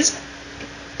agencies,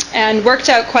 and worked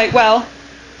out quite well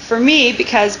for me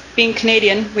because, being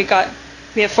Canadian, we have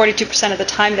 42% of the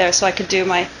time there, so I could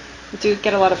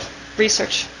get a lot of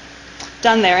research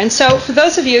done there. And so, for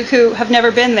those of you who have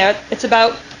never been there, it's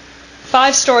about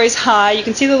 5 stories high. You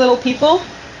can see the little people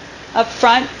up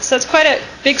front. So it's quite a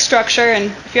big structure, and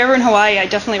if you're ever in Hawaii, I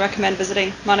definitely recommend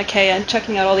visiting Mauna Kea and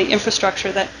checking out all the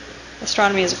infrastructure that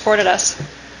astronomy has afforded us.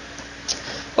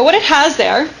 But what it has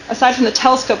there, aside from the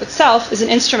telescope itself, is an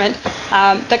instrument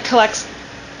that collects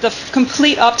the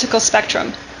complete optical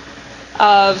spectrum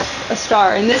of a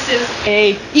star. And this is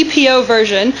a EPO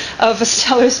version of a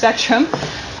stellar spectrum.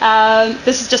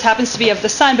 This just happens to be of the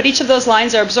sun, but each of those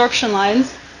lines are absorption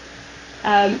lines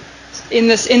in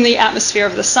the atmosphere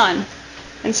of the sun.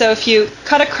 And so if you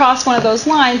cut across one of those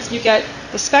lines, you get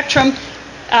the spectrum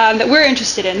that we're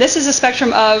interested in. This is a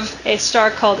spectrum of a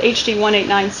star called HD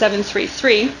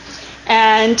 189733.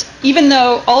 And even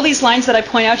though all these lines that I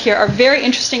point out here are very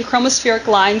interesting chromospheric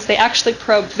lines, they actually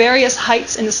probe various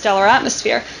heights in the stellar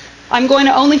atmosphere, I'm going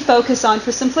to only focus on,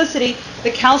 for simplicity,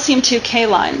 the calcium-2K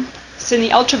line. So in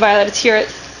the ultraviolet, it's here at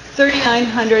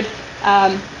 3,900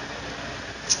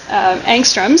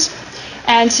 angstroms.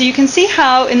 And so you can see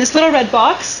how in this little red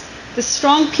box, the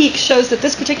strong peak shows that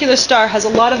this particular star has a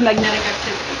lot of magnetic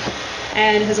activity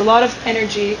and has a lot of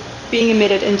energy being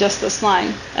emitted in just this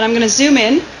line. And I'm going to zoom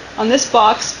in on this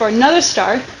box for another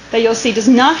star that you'll see does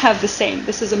not have the same.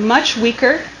 This is a much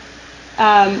weaker,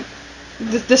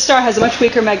 this star has a much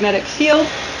weaker magnetic field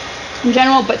in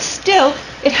general, but still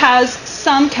it has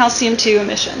some calcium-2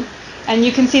 emission. And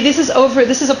you can see this is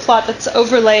a plot that's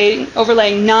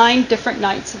overlaying 9 different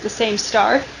nights of the same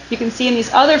star. You can see in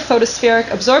these other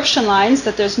photospheric absorption lines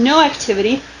that there's no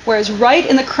activity, whereas right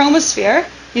in the chromosphere,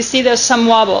 you see there's some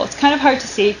wobble. It's kind of hard to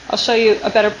see. I'll show you a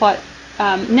better plot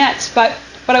next. But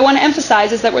what I want to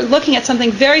emphasize is that we're looking at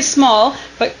something very small,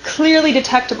 but clearly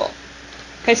detectable.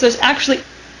 Okay, so there's actually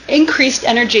increased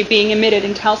energy being emitted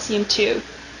in calcium-2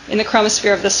 in the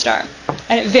chromosphere of this star.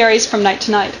 And it varies from night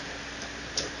to night.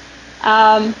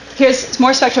 Here's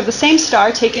more spectra of the same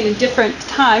star taken in different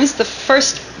times. The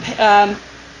first, the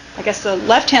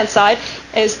left-hand side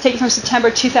is taken from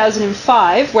September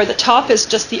 2005, where the top is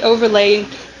just the overlaying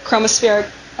chromospheric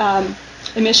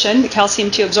emission, the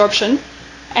calcium-2 absorption.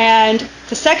 And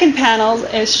the second panel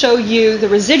is show you the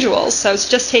residuals, so it's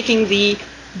just taking the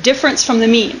difference from the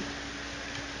mean.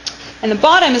 And the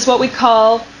bottom is what we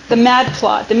call the MAD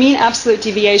plot, the mean absolute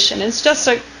deviation. It's just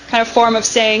a kind of form of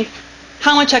saying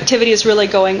how much activity is really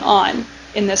going on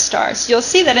in this star. So you'll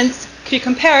see that if you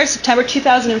compare September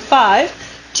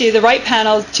 2005 to the right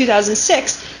panel,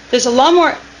 2006, there's a lot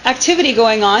more activity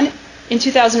going on in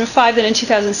 2005 than in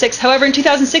 2006. However, in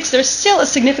 2006, there's still a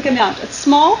significant amount. It's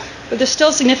small, but there's still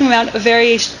a significant amount of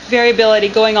variability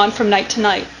going on from night to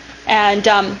night. And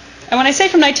when I say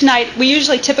from night to night, we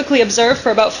usually typically observe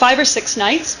for about 5 or 6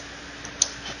 nights.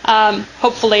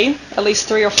 Hopefully, at least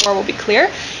 3 or 4 will be clear.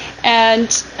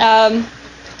 And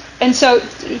so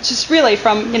just really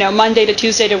from Monday to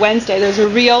Tuesday to Wednesday, there's a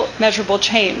real measurable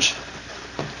change.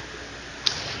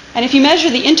 And if you measure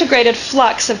the integrated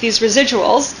flux of these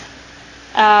residuals,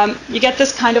 you get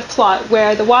this kind of plot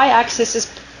where the y-axis is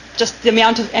just the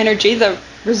amount of energy, the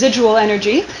residual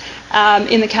energy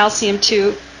in the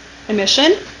calcium-2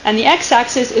 emission. And the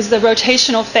x-axis is the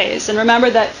rotational phase. And remember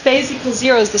that phase equals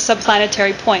 0 is the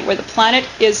subplanetary point, where the planet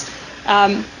is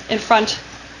in front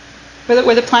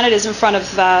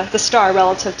of the star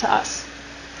relative to us.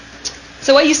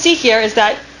 So what you see here is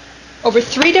that over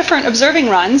 3 different observing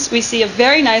runs, we see a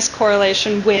very nice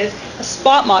correlation with a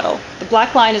spot model. The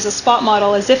black line is a spot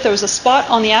model, as if there was a spot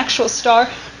on the actual star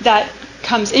that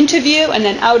comes into view and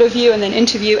then out of view and then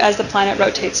into view as the planet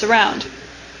rotates around.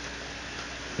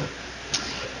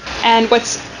 And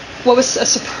what was a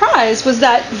surprise was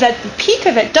that the peak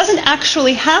of it doesn't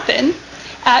actually happen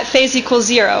at phase equals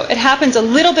 0. It happens a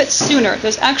little bit sooner.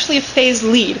 There's actually a phase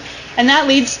lead. And that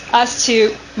leads us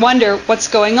to wonder what's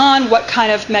going on, what kind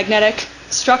of magnetic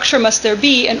structure must there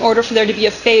be in order for there to be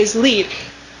a phase lead.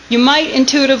 You might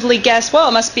intuitively guess, well,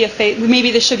 it must be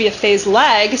maybe there should be a phase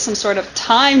lag, some sort of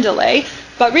time delay,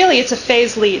 but really it's a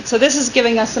phase lead. So this is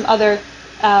giving us some other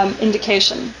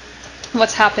indication of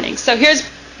what's happening. So here's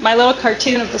my little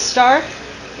cartoon of the star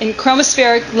in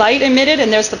chromospheric light emitted, and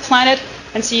there's the planet.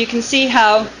 And so you can see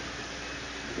how,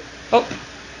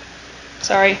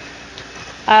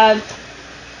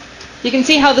 you can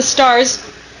see how the star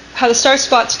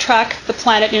spots track the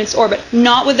planet in its orbit,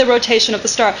 not with the rotation of the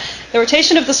star. The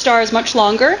rotation of the star is much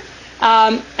longer.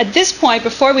 At this point,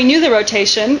 before we knew the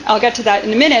rotation, I'll get to that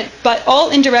in a minute, but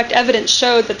all indirect evidence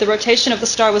showed that the rotation of the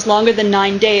star was longer than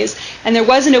 9 days, and there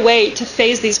wasn't a way to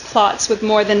phase these plots with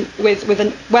enough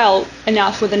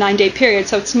with a 9-day period.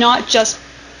 So it's not just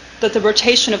that the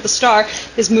rotation of the star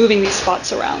is moving these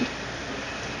spots around.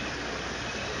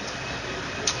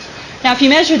 Now, if you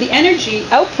measure the energy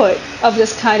output of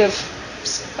this kind of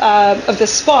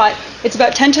this spot, it's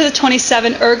about 10 to the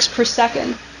 27 ergs per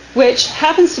second, which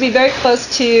happens to be very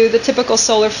close to the typical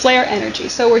solar flare energy.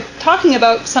 So we're talking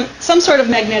about some sort of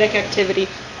magnetic activity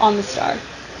on the star.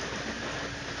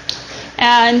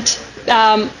 And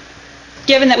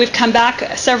given that we've come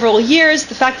back several years,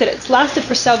 the fact that it's lasted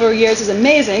for several years is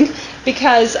amazing,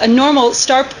 because a normal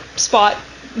star spot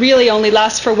really only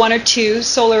lasts for 1 or 2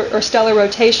 solar or stellar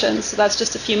rotations, so that's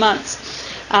just a few months.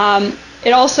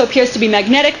 It also appears to be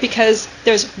magnetic because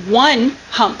there's 1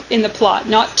 hump in the plot,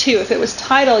 not 2. If it was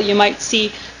tidal, you might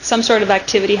see some sort of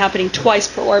activity happening twice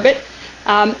per orbit.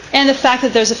 And the fact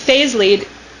that there's a phase lead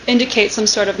indicates some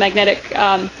sort of magnetic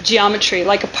geometry,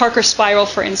 like a Parker spiral,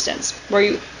 for instance,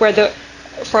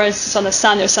 for instance, on the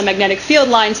sun, there's some magnetic field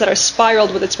lines that are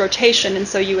spiraled with its rotation, and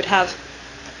so you would have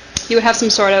some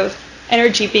sort of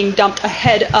energy being dumped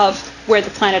ahead of where the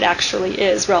planet actually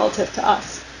is relative to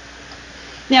us.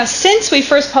 Now, since we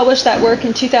first published that work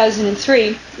in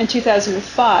 2003 and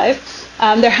 2005,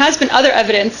 there has been other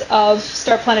evidence of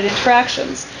star-planet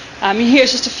interactions.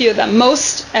 Here's just a few of them.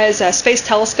 MOST is a space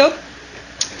telescope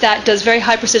that does very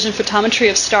high-precision photometry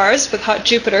of stars with hot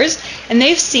Jupiters, and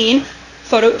they've seen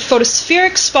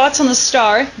photospheric spots on the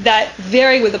star that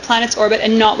vary with the planet's orbit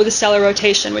and not with the stellar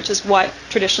rotation, which is what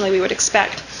traditionally we would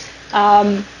expect.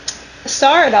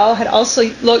 Starr et al. Had also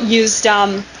used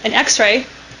an X-ray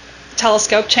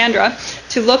telescope, Chandra,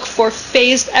 to look for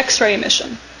phased X-ray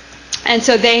emission. And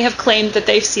so they have claimed that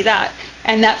they see that,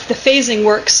 and that the phasing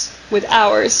works with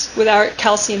our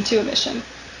calcium-2 emission.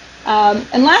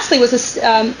 And lastly was this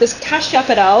Kashyap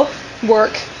et al.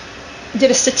 Work did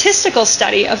a statistical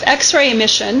study of X-ray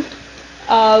emission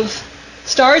of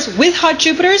stars with hot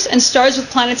Jupiters and stars with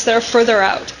planets that are further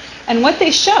out. And what they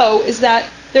show is that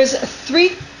there's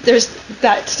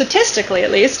that statistically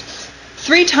at least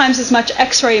 3 times as much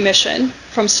X-ray emission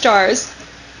from stars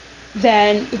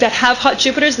that have hot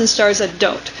Jupiters than stars that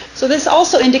don't. So this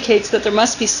also indicates that there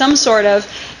must be some sort of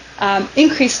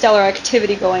increased stellar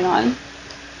activity going on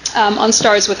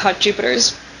stars with hot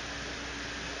Jupiters.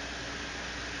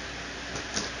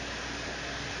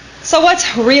 So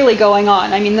what's really going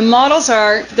on? I mean, the models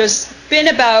there's been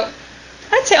about,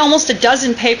 I'd say, almost a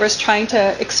dozen papers trying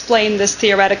to explain this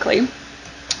theoretically.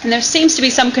 And there seems to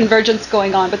be some convergence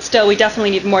going on, but still we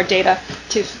definitely need more data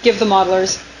to give the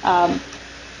modelers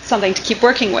something to keep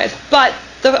working with. But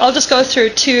I'll just go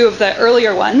through 2 of the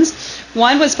earlier ones.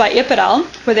 One was by Ip et al.,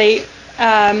 where they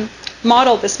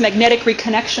modeled this magnetic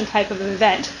reconnection type of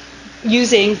event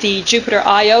using the Jupiter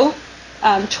Io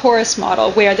torus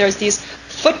model, where there's these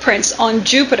footprints on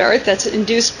Jupiter that's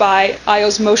induced by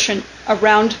Io's motion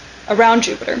around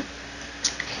Jupiter.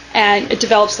 And it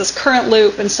develops this current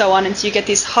loop and so on, and so you get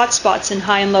these hot spots in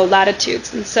high and low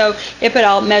latitudes. And so Ip et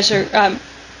al.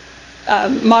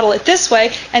 Model it this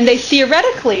way, and they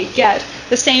theoretically get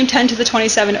the same 10 to the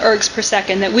 27 ergs per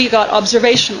second that we got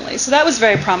observationally. So that was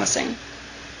very promising.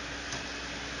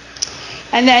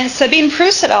 And then Sabine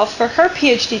Prusadolf, for her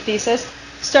PhD thesis,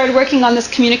 started working on this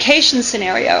communication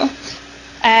scenario.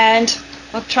 And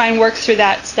I'll try and work through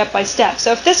that step by step.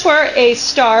 So if this were a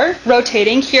star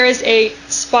rotating, here is a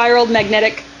spiraled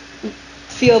magnetic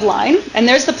field line, and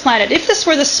there's the planet. If this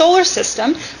were the solar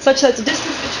system, such that the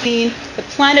distance between the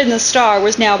planet and the star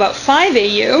was now about 5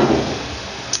 AU,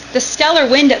 the stellar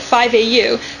wind at 5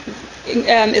 AU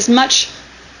is much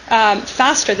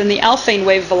faster than the Alfvén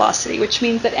wave velocity, which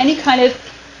means that any kind of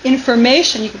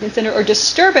information you can consider or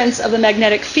disturbance of the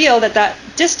magnetic field at that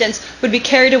distance would be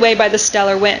carried away by the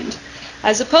stellar wind.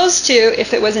 As opposed to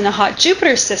if it was in a hot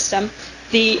Jupiter system,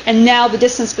 and now the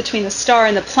distance between the star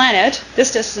and the planet,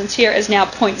 this distance here is now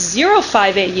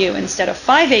 0.05 AU instead of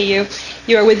 5 AU.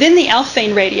 You are within the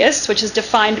Alfvén radius, which is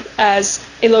defined as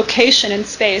a location in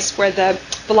space where the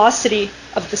velocity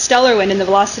of the stellar wind and the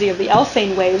velocity of the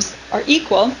Alfvén waves are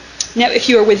equal. Now, if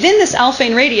you are within this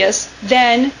Alfvén radius,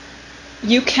 then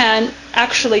you can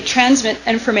actually transmit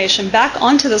information back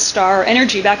onto the star, or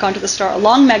energy back onto the star,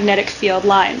 along magnetic field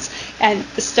lines. And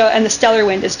the stellar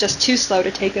wind is just too slow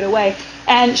to take it away.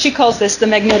 And she calls this the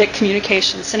magnetic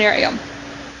communication scenario.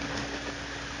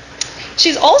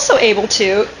 She's also able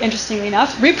to, interestingly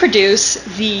enough, reproduce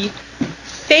the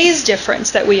phase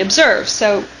difference that we observe.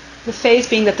 So the phase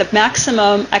being that the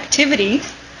maximum activity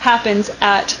happens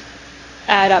at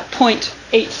a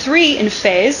 0.83 in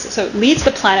phase, so it leads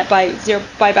the planet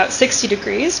by about 60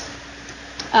 degrees.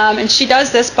 And she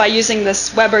does this by using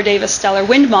this Weber-Davis stellar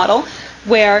wind model,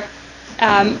 where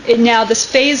the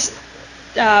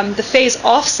phase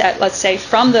offset, let's say,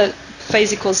 from the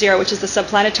phase equals 0, which is the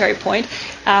subplanetary point,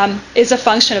 is a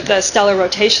function of the stellar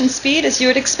rotation speed, as you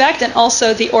would expect, and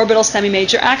also the orbital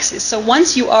semi-major axis. So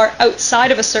once you are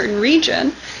outside of a certain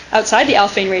region, outside the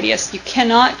Alfvén radius, you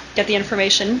cannot get the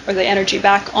information or the energy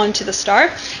back onto the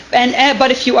star.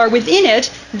 But if you are within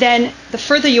it, then the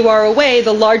further you are away,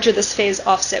 the larger this phase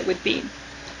offset would be.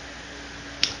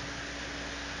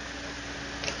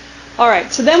 All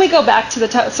right, so then we go back to the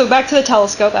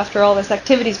telescope after all this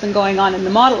activity has been going on in the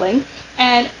modeling,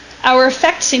 and our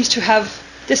effect seems to have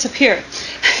disappeared,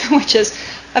 which is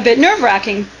a bit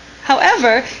nerve-wracking.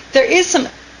 However, there is some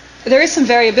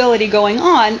variability going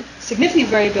on, significant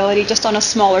variability, just on a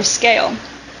smaller scale.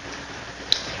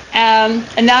 And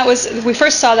we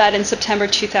first saw that in September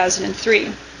 2003.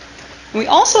 And we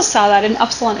also saw that in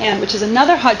Upsilon N, which is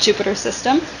another hot Jupiter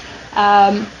system,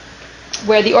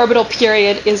 where the orbital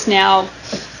period is now,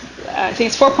 I think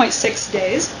it's 4.6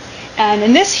 days. And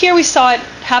in this here, we saw it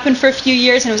happen for a few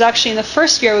years, and it was actually in the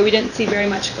first year where we didn't see very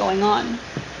much going on.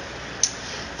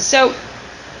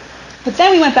 But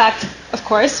then we went back, of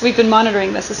course, we've been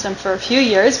monitoring the system for a few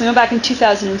years. We went back in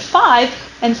 2005,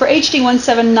 and for HD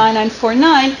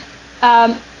 179949,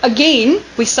 again,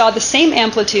 we saw the same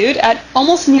amplitude at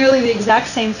almost nearly the exact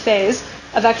same phase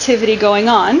of activity going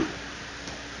on.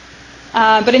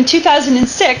 But in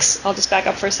 2006, I'll just back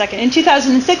up for a second. In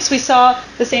 2006, we saw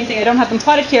the same thing. I don't have them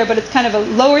plotted here, but it's kind of a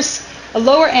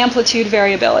lower amplitude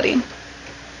variability.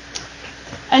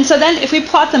 And so then if we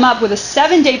plot them up with a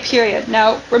 7-day period,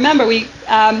 now remember, we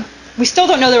still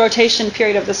don't know the rotation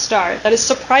period of the star. That is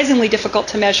surprisingly difficult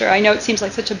to measure. I know it seems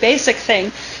like such a basic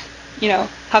thing.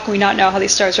 How can we not know how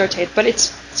these stars rotate? But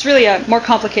it's really a more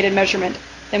complicated measurement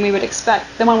than one would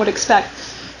expect.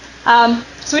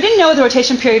 So we didn't know what the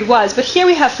rotation period was, but here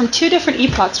we have from two different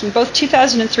epochs, from both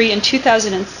 2003 and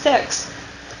 2006.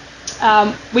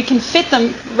 We can fit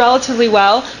them relatively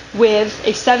well with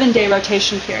a 7-day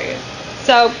rotation period.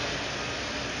 So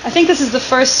I think this is the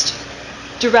first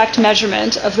direct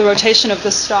measurement of the rotation of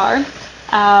the star.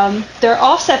 They're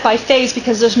offset by phase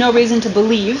because there's no reason to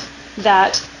believe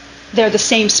that they're the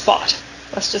same spot,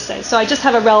 let's just say. So I just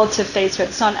have a relative phase here.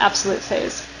 It's not an absolute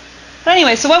phase. But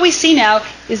anyway, so what we see now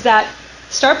is that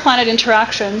star-planet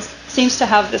interactions seems to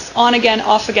have this on-again,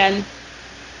 off-again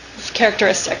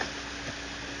characteristic.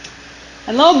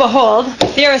 And lo and behold,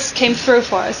 theorists came through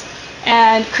for us.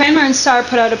 And Kramer and Starr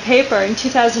put out a paper in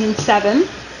 2007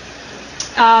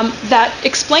 that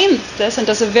explains this and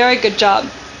does a very good job.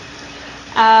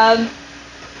 And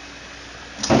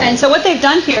so what they've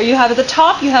done here, you have at the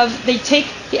top, they take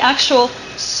the actual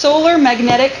solar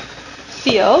magnetic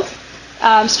field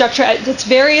structure at its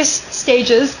various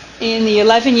stages in the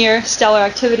 11-year solar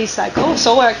activity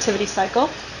cycle.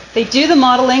 They do the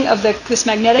modeling of this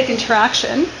magnetic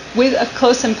interaction with a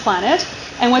close-in planet,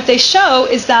 and what they show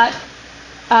is that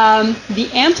the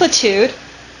amplitude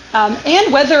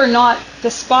and whether or not the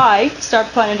SPI,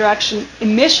 star-planet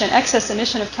interaction excess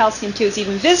emission of calcium-2 is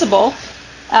even visible,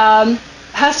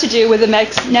 has to do with the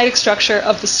magnetic structure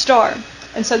of the star.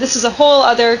 And so this is a whole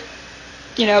other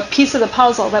piece of the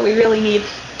puzzle that we really need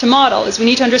to model is we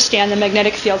need to understand the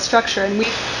magnetic field structure. And we've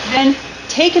then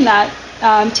taken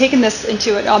this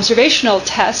into an observational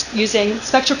test using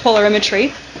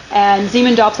spectropolarimetry and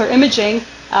Zeeman Doppler imaging,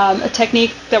 a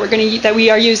technique that we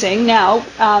are using now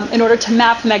in order to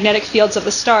map the magnetic fields of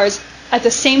the stars at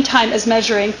the same time as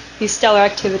measuring these stellar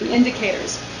activity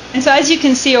indicators. And so as you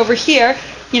can see over here,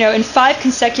 in 5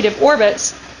 consecutive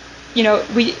orbits,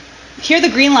 here the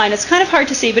green line, it's kind of hard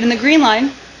to see, but in the green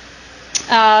line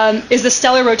is the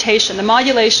stellar rotation, the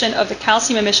modulation of the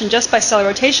calcium emission just by stellar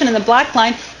rotation, and the black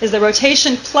line is the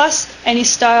rotation plus any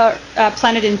star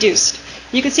planet induced.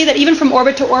 You can see that even from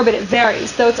orbit to orbit it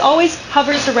varies, though it always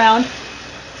hovers around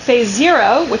phase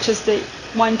 0, which is the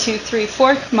 1, 2, 3,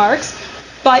 4 marks,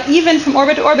 but even from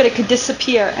orbit to orbit it could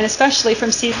disappear, and especially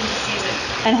from season to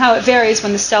season, and how it varies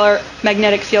when the stellar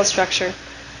magnetic field structure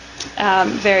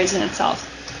varies in itself.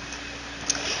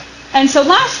 And so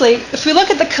lastly, if we look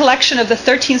at the collection of the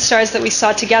 13 stars that we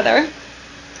saw together,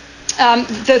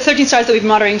 the 13 stars that we've been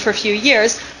monitoring for a few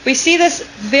years, we see this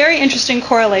very interesting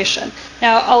correlation.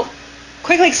 Now, I'll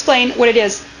quickly explain what it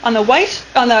is. On the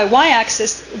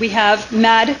y-axis, we have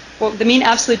MAD, or the mean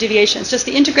absolute deviation. It's just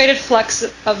the integrated flux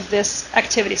of this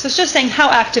activity. So it's just saying how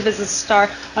active is the star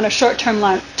on a short-term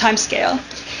time scale.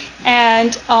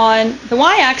 And on the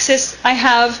y-axis, I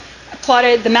have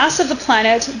plotted the mass of the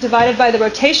planet divided by the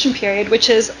rotation period, which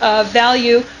is a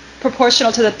value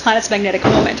proportional to the planet's magnetic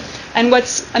moment. And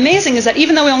what's amazing is that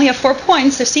even though we only have 4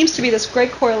 points, there seems to be this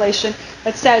great correlation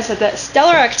that says that the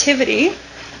stellar activity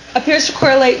appears to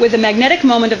correlate with the magnetic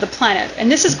moment of the planet.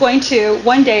 And this is going to,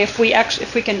 one day, if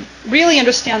we can really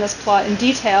understand this plot in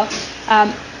detail,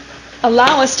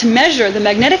 allow us to measure the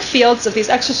magnetic fields of these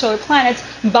extrasolar planets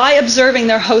by observing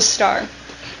their host star.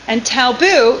 And Tau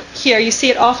Bu, here you see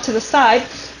it off to the side,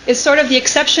 is sort of the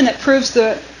exception that proves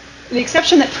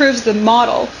the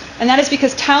model. And that is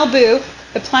because Tau Bu,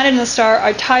 the planet and the star,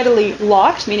 are tidally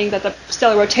locked, meaning that the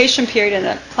stellar rotation period and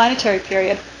the planetary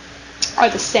period are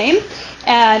the same,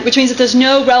 and which means that there's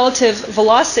no relative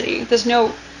velocity. There's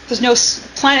no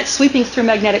planet sweeping through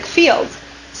magnetic fields.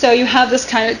 So you have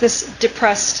this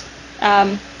depressed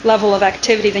level of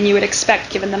activity than you would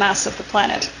expect given the mass of the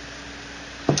planet.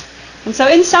 And so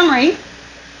in summary,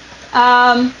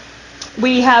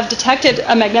 we have detected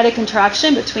a magnetic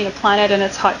interaction between a star and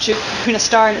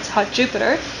its hot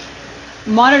Jupiter.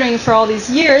 Monitoring for all these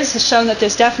years has shown that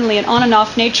there's definitely an on and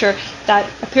off nature that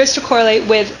appears to correlate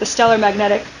with the stellar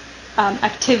magnetic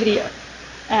activity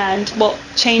and will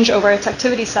change over its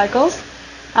activity cycles.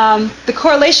 The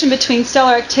correlation between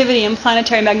stellar activity and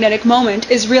planetary magnetic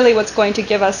moment is really what's going to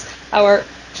give us our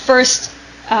first,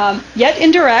 yet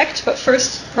indirect, but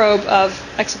first probe of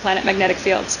exoplanet magnetic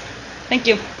fields. Thank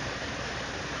you.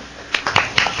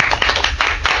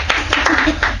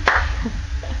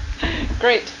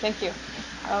 Great, thank you.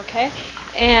 Okay,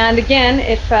 and again,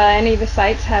 if any of the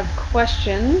sites have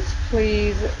questions,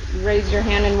 please raise your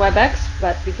hand in WebEx,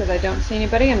 but because I don't see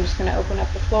anybody, I'm just going to open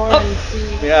up the floor and see.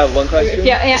 We have one question?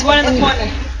 Yeah, There's one in the corner.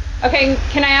 Okay,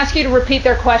 can I ask you to repeat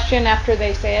their question after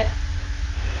they say it?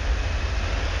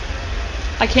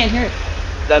 I can't hear it.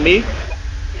 Is that me?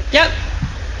 Yep.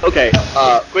 Okay,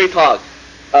 great talk.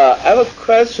 I have a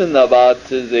question about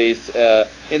this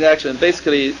interaction.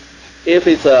 Basically, if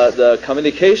it's the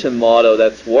communication model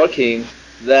that's working,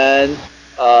 then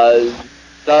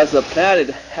does the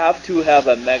planet have to have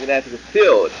a magnetic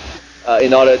field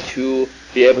in order to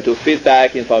be able to feed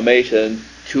back information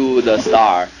to the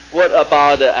star? What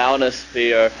about the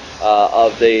ionosphere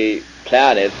of the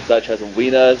planet, such as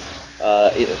Venus,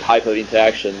 type of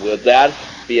interaction? Will that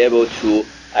be able to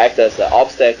act as an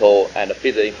obstacle and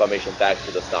feed the information back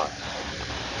to the star?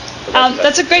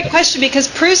 That's a great question, because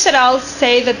Proust et al.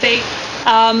 Say that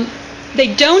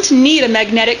they don't need a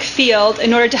magnetic field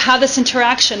in order to have this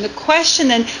interaction. The question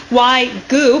then why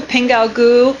Pingao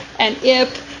Gu and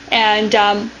Ip and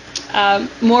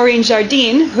Maureen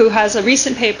Jardine, who has a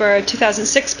recent paper, a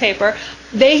 2006 paper,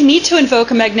 they need to invoke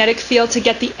a magnetic field to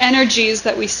get the energies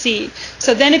that we see.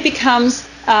 So then it becomes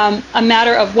a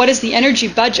matter of what is the energy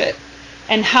budget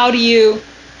and how do you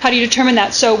determine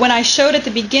that. So when I showed at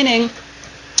the beginning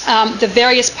the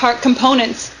various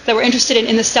components that we're interested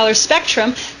in the stellar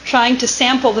spectrum, trying to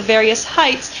sample the various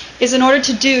heights, is in order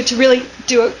to really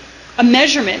do a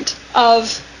measurement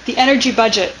of the energy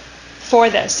budget for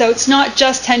this. So it's not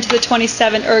just 10 to the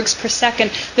 27 ergs per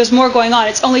second. There's more going on.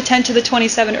 It's only 10 to the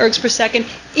 27 ergs per second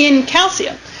in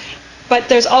calcium. But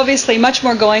there's obviously much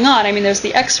more going on. I mean, there's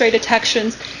the X-ray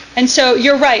detections. And so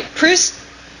you're right. Proust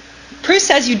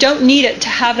says you don't need it to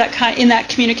have that in that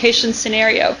communication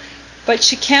scenario. But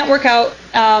she can't work out,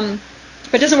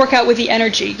 but it doesn't work out with the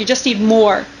energy. You just need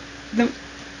more.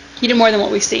 even more than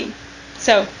what we see.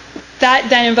 So that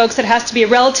then invokes that it has to be a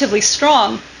relatively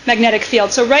strong magnetic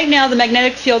field. So right now, the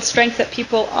magnetic field strength that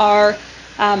people are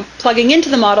plugging into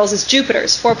the models is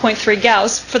Jupiter's, 4.3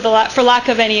 Gauss, for lack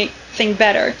of anything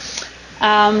better.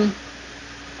 And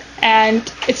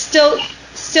it's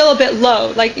still a bit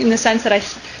low, like in the sense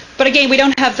that but again, we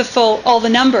don't have all the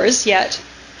numbers yet,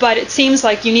 but it seems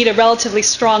like you need a relatively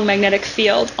strong magnetic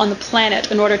field on the planet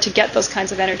in order to get those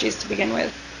kinds of energies to begin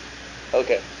with.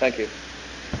 Okay, thank you.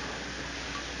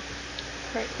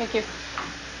 Great, thank you.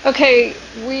 Okay,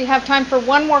 we have time for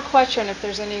one more question if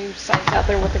there's any sites out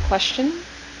there with a question.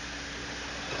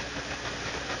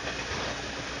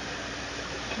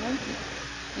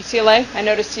 UCLA, I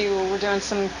noticed you were doing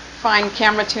some fine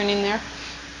camera tuning there.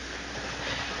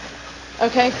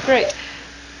 Okay, great.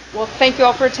 Well, thank you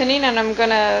all for attending, and I'm going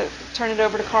to turn it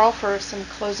over to Carl for some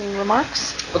closing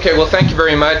remarks. Okay, well, thank you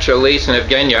very much, Elise and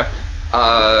Evgenya,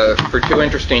 for two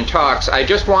interesting talks. I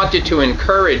just wanted to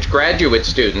encourage graduate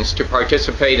students to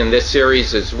participate in this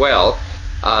series as well.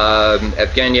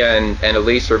 Evgenya and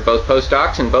Elise are both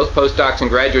postdocs, and both postdocs and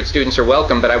graduate students are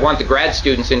welcome, but I want the grad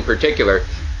students in particular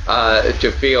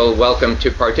to feel welcome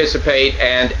to participate.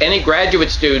 And any graduate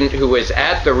student who was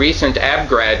at the recent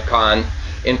AbGradCon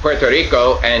in Puerto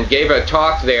Rico and gave a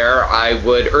talk there, I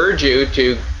would urge you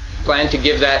to plan to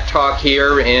give that talk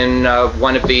here in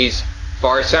one of these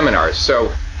FAR seminars.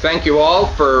 So thank you all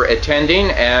for attending,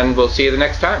 and we'll see you the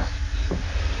next time.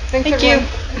 Thank you.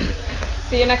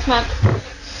 See you next month.